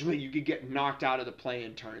potential that you could get knocked out of the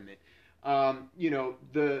play-in tournament. The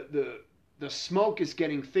smoke is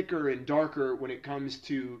getting thicker and darker when it comes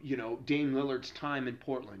to, Dame Lillard's time in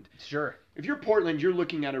Portland. Sure. If you're Portland, you're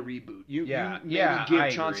looking at a reboot. You maybe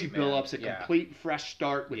give Chauncey Billups a complete fresh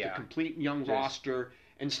start with a complete young roster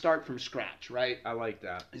and start from scratch, right? I like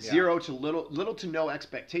that. Zero to little to no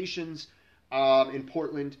expectations in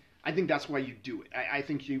Portland. I think that's why you do it. I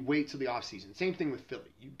think you wait till the offseason. Same thing with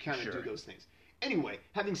Philly. You kind of do those things. Anyway,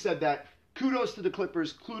 having said that, kudos to the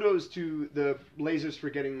Clippers. Kudos to the Blazers for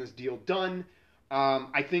getting this deal done.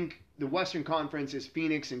 I think the Western Conference is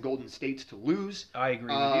Phoenix and Golden State's to lose. I agree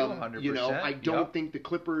with you 100%. I don't think the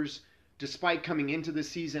Clippers, despite coming into the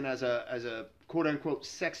season as a quote-unquote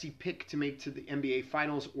sexy pick to make to the NBA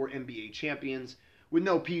Finals or NBA champions, with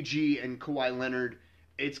no PG and Kawhi Leonard,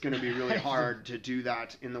 it's going to be really hard to do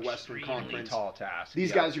that in the Western Conference. Tall task.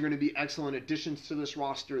 These guys are going to be excellent additions to this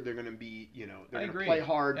roster. They're going to be, they're going to play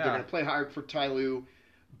hard. Yeah. They're going to play hard for Ty Lue.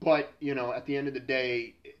 But, at the end of the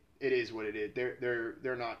day, it is what it is.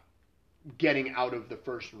 They're not getting out of the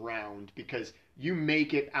first round because you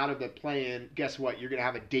make it out of the play-in. Guess what? You're going to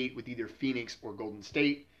have a date with either Phoenix or Golden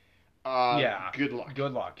State. Good luck.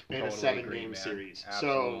 Good luck. In a 7-game series.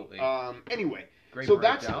 Absolutely. So, anyway. Great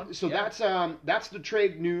that's the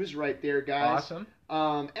trade news right there, guys.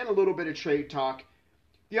 Awesome. And a little bit of trade talk.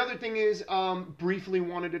 The other thing is, briefly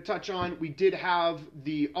wanted to touch on, we did have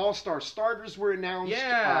the All-Star starters were announced.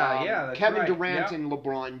 That's Kevin right. Durant and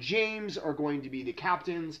LeBron James are going to be the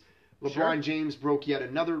captains. LeBron James broke yet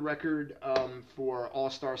another record for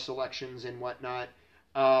All-Star selections and whatnot.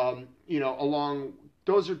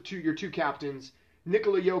 Those are your two captains.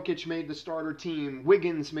 Nikola Jokic made the starter team.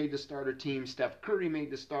 Wiggins made the starter team. Steph Curry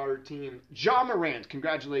made the starter team. Ja Morant,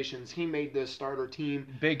 congratulations, he made the starter team.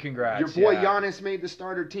 Big congrats. Your boy Giannis made the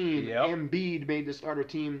starter team. Embiid made the starter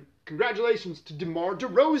team. Congratulations to DeMar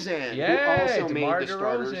DeRozan, who also made the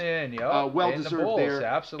starters. Well deserved there.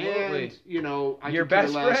 Absolutely. And I your could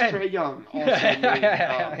best care less. friend Trae Young also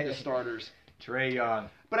made the starters. Trae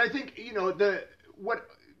Young. But I think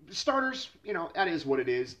starters, that is what it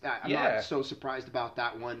is. I'm not so surprised about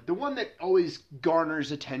that one. The one that always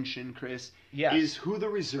garners attention, Chris, is who the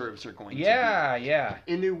reserves are going to be. Yeah.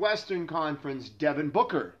 In the Western Conference, Devin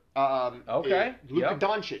Booker. Luka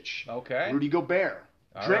Doncic. Rudy Gobert.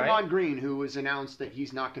 Draymond Green, who was announced that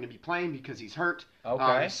he's not going to be playing because he's hurt.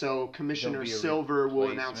 So Commissioner Silver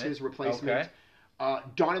will announce his replacement.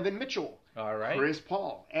 Donovan Mitchell. All right. Chris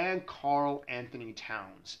Paul and Karl Anthony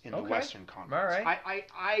Towns in the Western Conference. All right.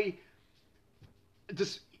 I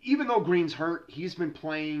just, even though Green's hurt, he's been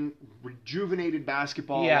playing rejuvenated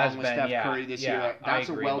basketball along with Steph Curry this year. That's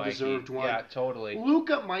a well-deserved one. Yeah, totally.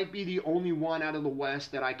 Luka might be the only one out of the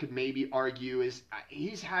West that I could maybe argue is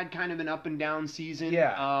he's had kind of an up and down season.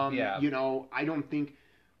 I don't think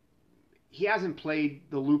he hasn't played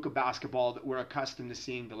the Luka basketball that we're accustomed to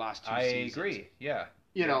seeing the last two seasons. I agree. Yeah.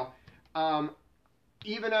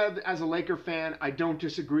 Even as a Laker fan, I don't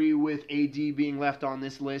disagree with AD being left on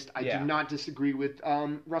this list. I do not disagree with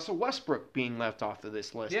Russell Westbrook being left off of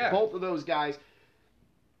this list. Both of those guys.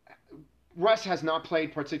 Russ has not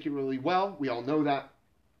played particularly well. We all know that.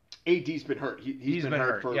 AD's been hurt. He's been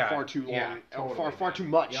hurt for far too long, totally, far too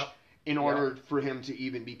much in order for him to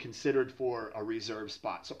even be considered for a reserve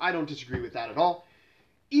spot. So I don't disagree with that at all.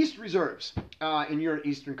 East reserves in your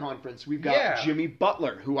Eastern Conference, we've got Jimmy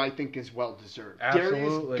Butler, who I think is well deserved.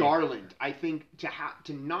 Darius Garland, I think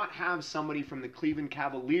to not have somebody from the Cleveland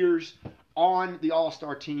Cavaliers on the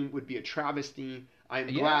All-Star team would be a travesty.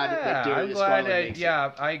 I'm glad that Darius Garland makes it.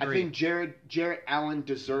 Yeah, I agree. I think Jarrett Allen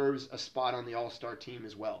deserves a spot on the All-Star team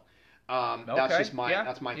as well. That's just my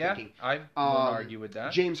thinking. I won't argue with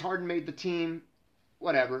that. James Harden made the team.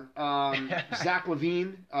 Whatever. Zach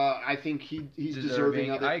LaVine, I think he's deserving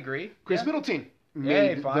of it. I agree. Chris Middleton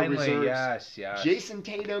made finally, the reserves. Yes. Jason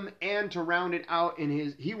Tatum, and to round it out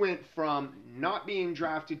he went from not being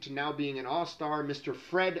drafted to now being an all-star, Mr.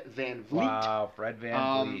 Fred VanVleet. Wow, Fred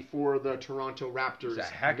VanVleet. For the Toronto Raptors. He's a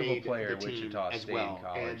heck of a player at Wichita State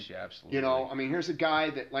College. And, absolutely. Here's a guy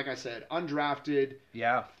that, like I said, undrafted.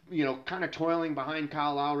 Yeah. Kind of toiling behind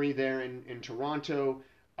Kyle Lowry there in Toronto.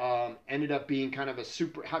 Ended up being kind of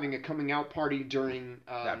having a coming out party during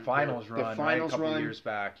that finals run, a couple years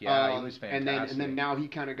back. Yeah, he was fantastic. And then now he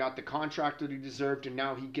kind of got the contract that he deserved, and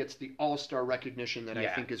now he gets the All-Star recognition that I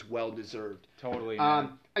think is well deserved. Totally.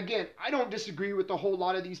 Again, I don't disagree with a whole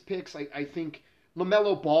lot of these picks. I think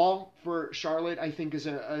LaMelo Ball for Charlotte, I think, is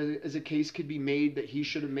a case could be made that he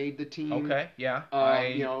should have made the team. Okay, yeah,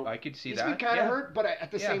 I could see that. He's been kind of hurt, but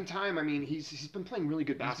at the same time, I mean, he's been playing really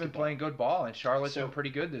good basketball. He's been playing good ball, and Charlotte's been pretty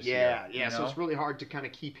good this year. Yeah, so it's really hard to kind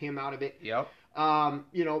of keep him out of it. Yep.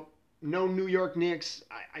 No New York Knicks.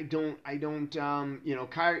 I don't.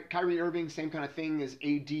 Kyrie Irving, same kind of thing as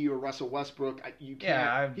AD or Russell Westbrook. You can't.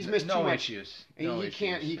 Yeah, he's missed too much. Issues. He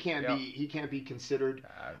can't be considered.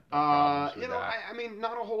 I mean,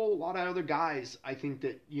 not a whole lot of other guys. I think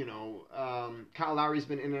that Kyle Lowry's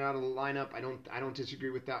been in and out of the lineup. I don't disagree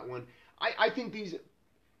with that one. I think these.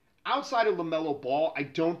 Outside of LaMelo Ball, I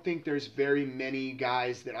don't think there's very many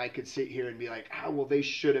guys that I could sit here and be like, they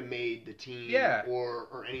should have made the team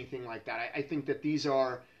or anything like that. I think that these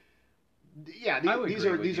are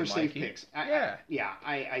these are safe picks.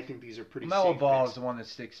 I think these are pretty safe LaMelo Ball picks. is the one that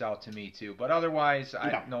sticks out to me too, but otherwise,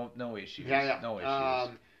 no issues. No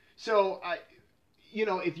issues.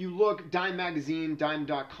 If you look, Dime Magazine,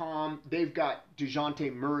 Dime.com, they've got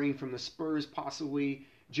DeJounte Murray from the Spurs possibly.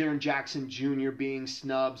 Jaren Jackson Jr. being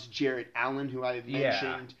snubs, Jarrett Allen, who I have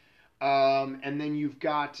mentioned. And then you've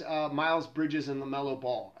got Miles Bridges and LaMelo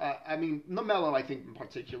Ball. LaMelo, I think, in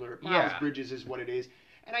particular. Miles Bridges is what it is.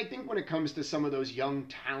 And I think when it comes to some of those young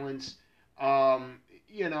talents, they're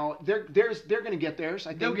going to get theirs.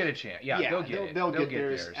 I think. They'll get a chance. They'll get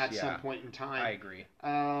theirs at some point in time. I agree.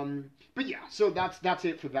 So that's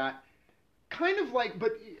it for that. Kind of like,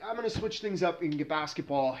 but I'm going to switch things up and get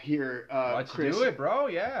basketball here, Let's Chris. do it, bro,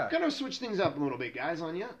 yeah. Going to switch things up a little bit, guys,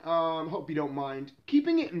 on you. Hope you don't mind.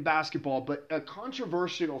 Keeping it in basketball, but a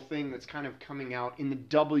controversial thing that's kind of coming out in the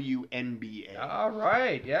WNBA. All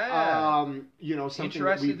right, yeah. Something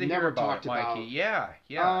that we've never talked about. Mikey. Yeah.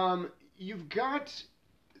 You've got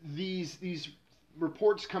these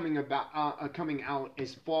reports coming out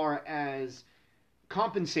as far as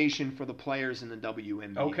compensation for the players in the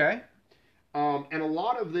WNBA. Okay. And a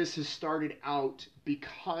lot of this has started out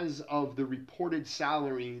because of the reported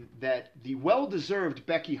salary that the well-deserved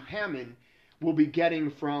Becky Hammon will be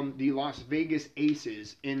getting from the Las Vegas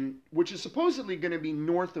Aces, which is supposedly going to be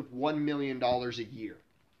north of $1 million a year.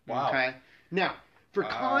 Wow. Okay. Now, for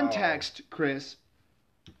context, Chris,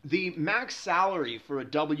 the max salary for a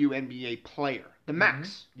WNBA player, the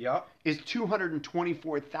max, is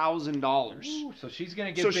 $224,000. So she's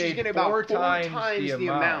going to get paid about four times the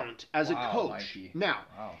amount as a coach. Mikey. Now,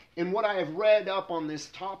 and what I have read up on this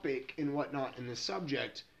topic and whatnot in this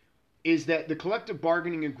subject is that the collective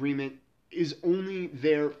bargaining agreement is only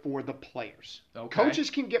there for the players. Okay. Coaches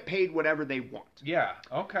can get paid whatever they want. Yeah.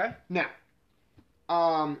 Okay. Now,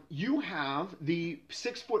 you have the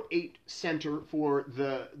 6'8" center for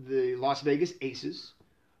the Las Vegas Aces,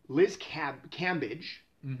 Liz Cambage,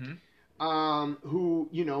 who,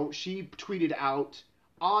 she tweeted out,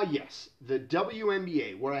 yes, the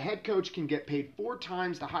WNBA, where a head coach can get paid 4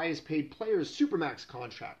 times the highest paid player's Supermax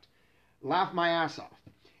contract. Laugh my ass off.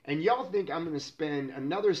 And y'all think I'm going to spend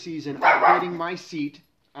another season upgrading my seat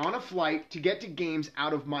on a flight to get to games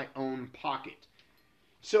out of my own pocket.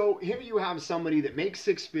 So here you have somebody that makes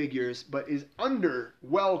 6 figures, but is under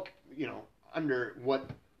what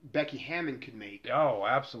Becky Hammon could make. Oh,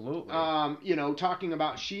 absolutely. Talking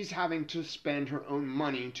about she's having to spend her own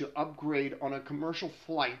money to upgrade on a commercial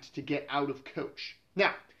flight to get out of coach.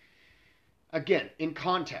 Now, again, in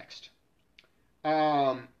context,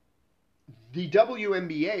 the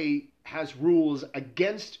WNBA has rules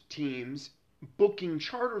against teams booking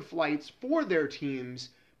charter flights for their teams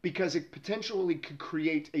because it potentially could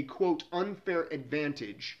create a, quote, unfair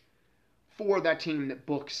advantage for that team that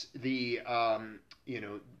books the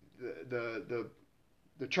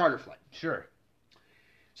charter flight. Sure.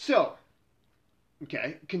 So,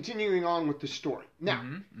 okay, continuing on with the story. Now,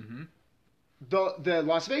 the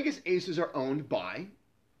Las Vegas Aces are owned by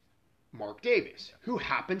Mark Davis, who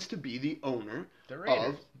happens to be the owner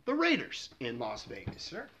of the Raiders in Las Vegas.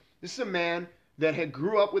 Sure. This is a man that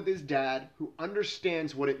grew up with his dad, who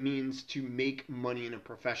understands what it means to make money in a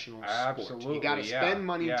professional sport. You got to spend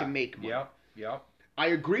money to make money. Yep. I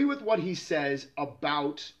agree with what he says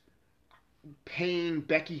about paying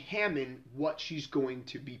Becky Hammon what she's going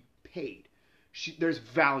to be paid. There's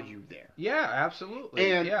value there. Yeah,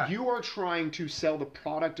 absolutely. And you are trying to sell the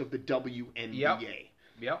product of the WNBA.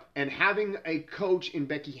 Yep. And having a coach in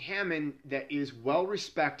Becky Hammon that is well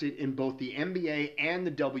respected in both the NBA and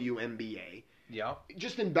the WNBA. Yep.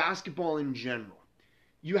 Just in basketball in general.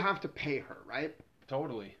 You have to pay her, right?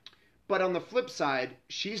 Totally. But on the flip side,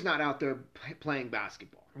 she's not out there playing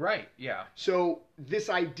basketball. Right, yeah. So this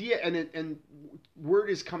idea, and word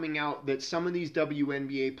is coming out that some of these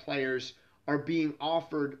WNBA players are being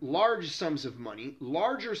offered larger sums of money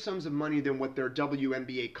than what their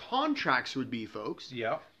WNBA contracts would be, folks.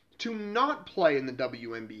 Yeah. To not play in the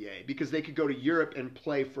WNBA because they could go to Europe and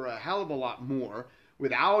play for a hell of a lot more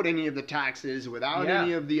without any of the taxes, without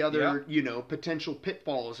any of the other, potential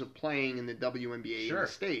pitfalls of playing in the WNBA in the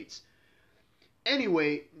States.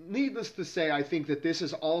 Anyway, needless to say, I think that this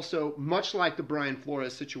is also, much like the Brian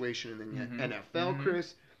Flores situation in the NFL,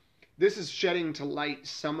 Chris, this is shedding to light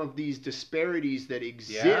some of these disparities that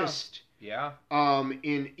exist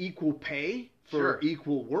in equal pay for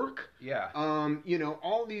equal work. Yeah.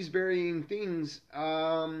 All these varying things.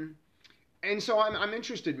 And so I'm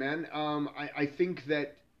interested, man. I think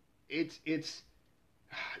that it's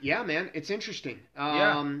man, it's interesting.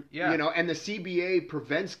 And the CBA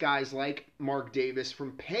prevents guys like Mark Davis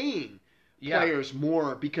from paying players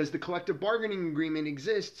more because the collective bargaining agreement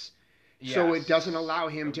exists. Yes. So it doesn't allow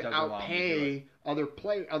him to outpay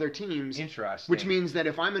other teams. Interesting. Which means that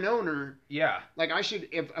if I'm an owner, like I should,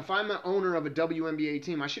 if I'm an owner of a WNBA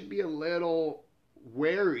team, I should be a little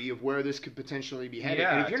wary of where this could potentially be headed.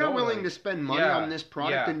 And if you're not willing to spend money on this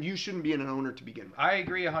product, then you shouldn't be an owner to begin with. I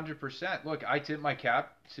agree 100%. Look, I tip my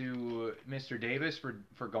cap to Mr. Davis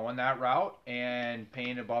for going that route and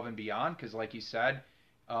paying above and beyond because, like you said,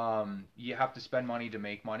 you have to spend money to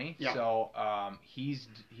make money. Yeah. So he's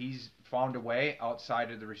found a way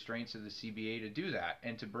outside of the restraints of the CBA to do that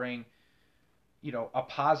and to bring a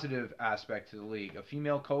positive aspect to the league. A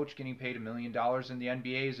female coach getting paid $1 million in the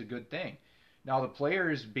NBA is a good thing. Now the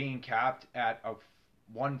players being capped at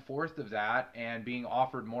 1/4 of that and being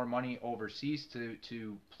offered more money overseas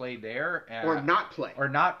to play there or not play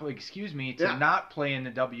not play in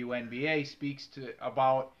the WNBA speaks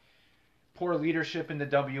about poor leadership in the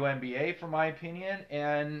WNBA, for my opinion,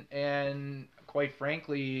 and quite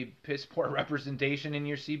frankly, piss poor representation in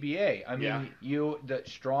your CBA. I mean, the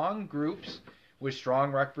strong groups with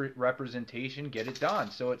strong representation get it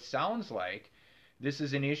done. So it sounds like this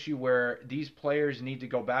is an issue where these players need to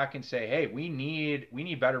go back and say, hey, we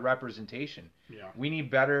need better representation. Yeah. We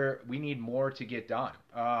need more to get done.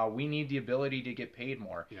 We need the ability to get paid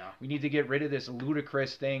more. Yeah. We need to get rid of this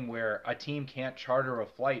ludicrous thing where a team can't charter a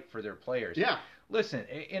flight for their players. Yeah. Listen,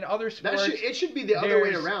 in other sports, it should be the other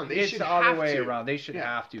way around. It's the other way around. They should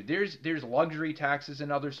have to. There's luxury taxes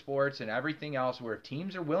in other sports and everything else where if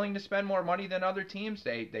teams are willing to spend more money than other teams,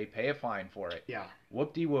 they pay a fine for it. Yeah.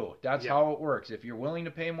 Whoop-de-woo. That's how it works. If you're willing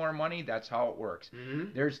to pay more money, that's how it works.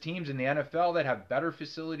 Mm-hmm. There's teams in the NFL that have better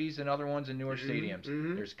facilities than other ones in newer stadiums.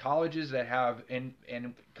 Mm-hmm. There's colleges that have, and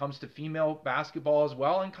it comes to female basketball as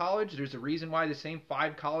well in college, there's a reason why the same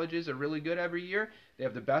 5 colleges are really good every year. They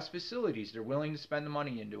have the best facilities. They're willing to spend the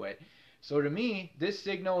money into it. So to me, this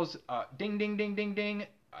signals ding, ding, ding, ding, ding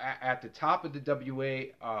at the top of the WA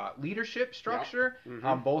leadership structure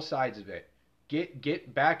on both sides of it.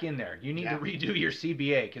 Get back in there. You need to redo your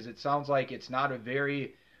CBA because it sounds like it's not a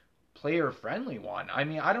very player-friendly one. I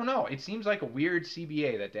mean, I don't know. It seems like a weird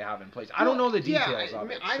CBA that they have in place. I don't know the details of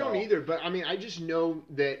it. I don't either, but I mean, I just know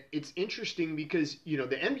that it's interesting because, the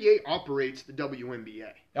NBA operates the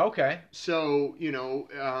WNBA. Okay. So,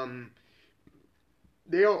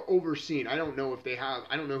 they are overseen. I don't know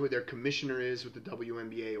who their commissioner is with the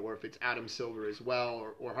WNBA or if it's Adam Silver as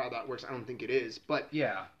well or how that works. I don't think it is. But,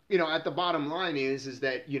 at the bottom line is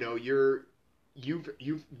that, you've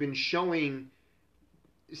been showing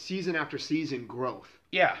season after season growth.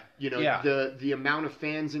 Yeah. The amount of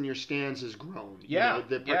fans in your stands has grown. Yeah.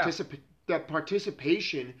 The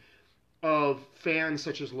participation of fans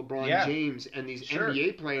such as LeBron James and these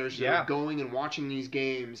NBA players that are going and watching these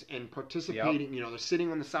games and participating. They're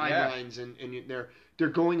sitting on the sidelines and they're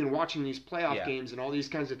going and watching these playoff games and all these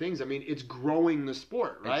kinds of things. I mean, it's growing the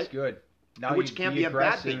sport, right? It's good. Now which can't be a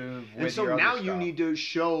bad thing. And so now you need to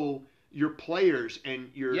show your players and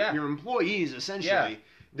your employees essentially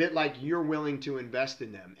that like you're willing to invest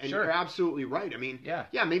in them. And you're absolutely right. I mean,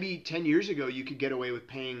 maybe 10 years ago you could get away with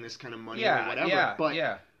paying this kind of money or whatever.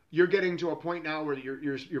 But you're getting to a point now where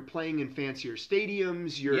you're playing in fancier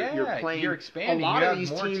stadiums. You're playing. You're expanding. A lot of these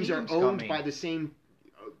teams are owned by the same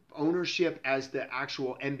ownership as the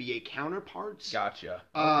actual NBA counterparts. Gotcha.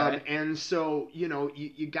 Okay. And so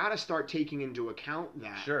you got to start taking into account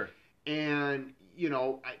that. Sure. And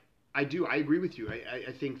I agree with you.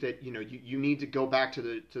 I think that you need to go back to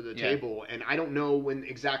the table, and I don't know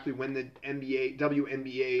exactly when the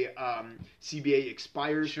WNBA CBA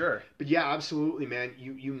expires. Sure. But yeah, absolutely, man.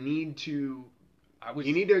 You need to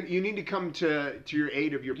you need to come to your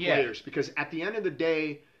aid of your players, because at the end of the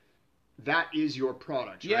day, that is your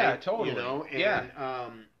product. Right? Yeah, totally.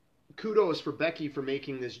 Kudos for Becky for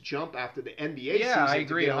making this jump after the NBA season. I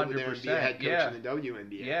agree, to get over there and be a head coach in the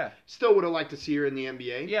WNBA. Still would have liked to see her in the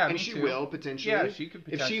NBA. Yeah, and she will potentially. Yeah, she could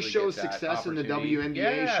potentially. If she shows success in the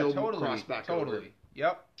WNBA, she'll cross back over.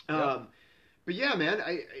 Yep. But yeah, man,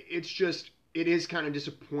 it is kind of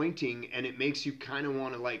disappointing, and it makes you kind of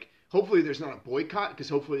want to like. Hopefully, there's not a boycott, because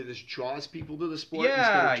hopefully this draws people to the sport instead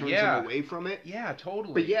of turns them away from it. Yeah,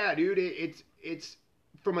 totally. But yeah, dude, it's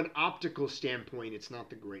from an optical standpoint, it's not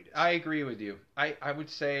the greatest. I agree with you. I would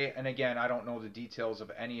say, and again, I don't know the details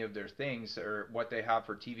of any of their things or what they have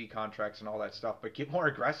for TV contracts and all that stuff, but get more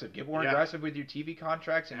aggressive. Get more aggressive with your TV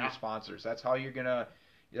contracts and your sponsors. That's how you're gonna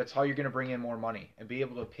bring in more money and be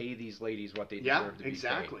able to pay these ladies what they deserve to be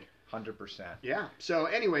paid. 100%. Yeah. So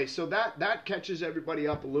anyway, that catches everybody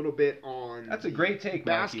up a little bit on. That's a great take,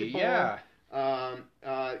 basketball. Mikey.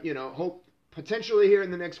 Yeah. Hope potentially here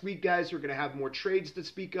in the next week, guys, we're going to have more trades to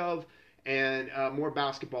speak of and more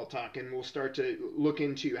basketball talk, and we'll start to look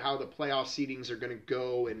into how the playoff seedings are going to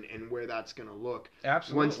go and where that's going to look.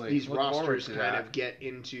 Absolutely. Once these rosters kind of get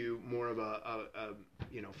into more of a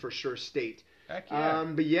for sure state. Heck yeah.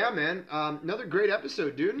 But yeah, man, another great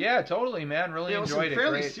episode, dude. Yeah, totally, man. Really enjoyed it. Some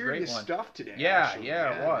fairly serious stuff today. Yeah, actually.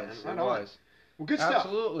 It was. Man. It was. Well, good stuff.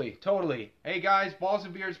 Absolutely. Totally. Hey, guys, Balls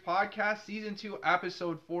and Beers Podcast, Season 2,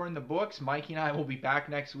 Episode 4 in the books. Mikey and I will be back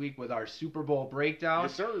next week with our Super Bowl breakdown.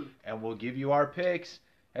 Yes, sir. And we'll give you our picks.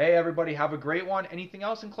 Hey, everybody, have a great one. Anything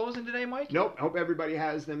else in closing today, Mike? Nope. Hope everybody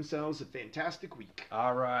has themselves a fantastic week.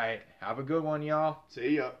 All right. Have a good one, y'all.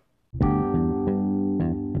 See ya.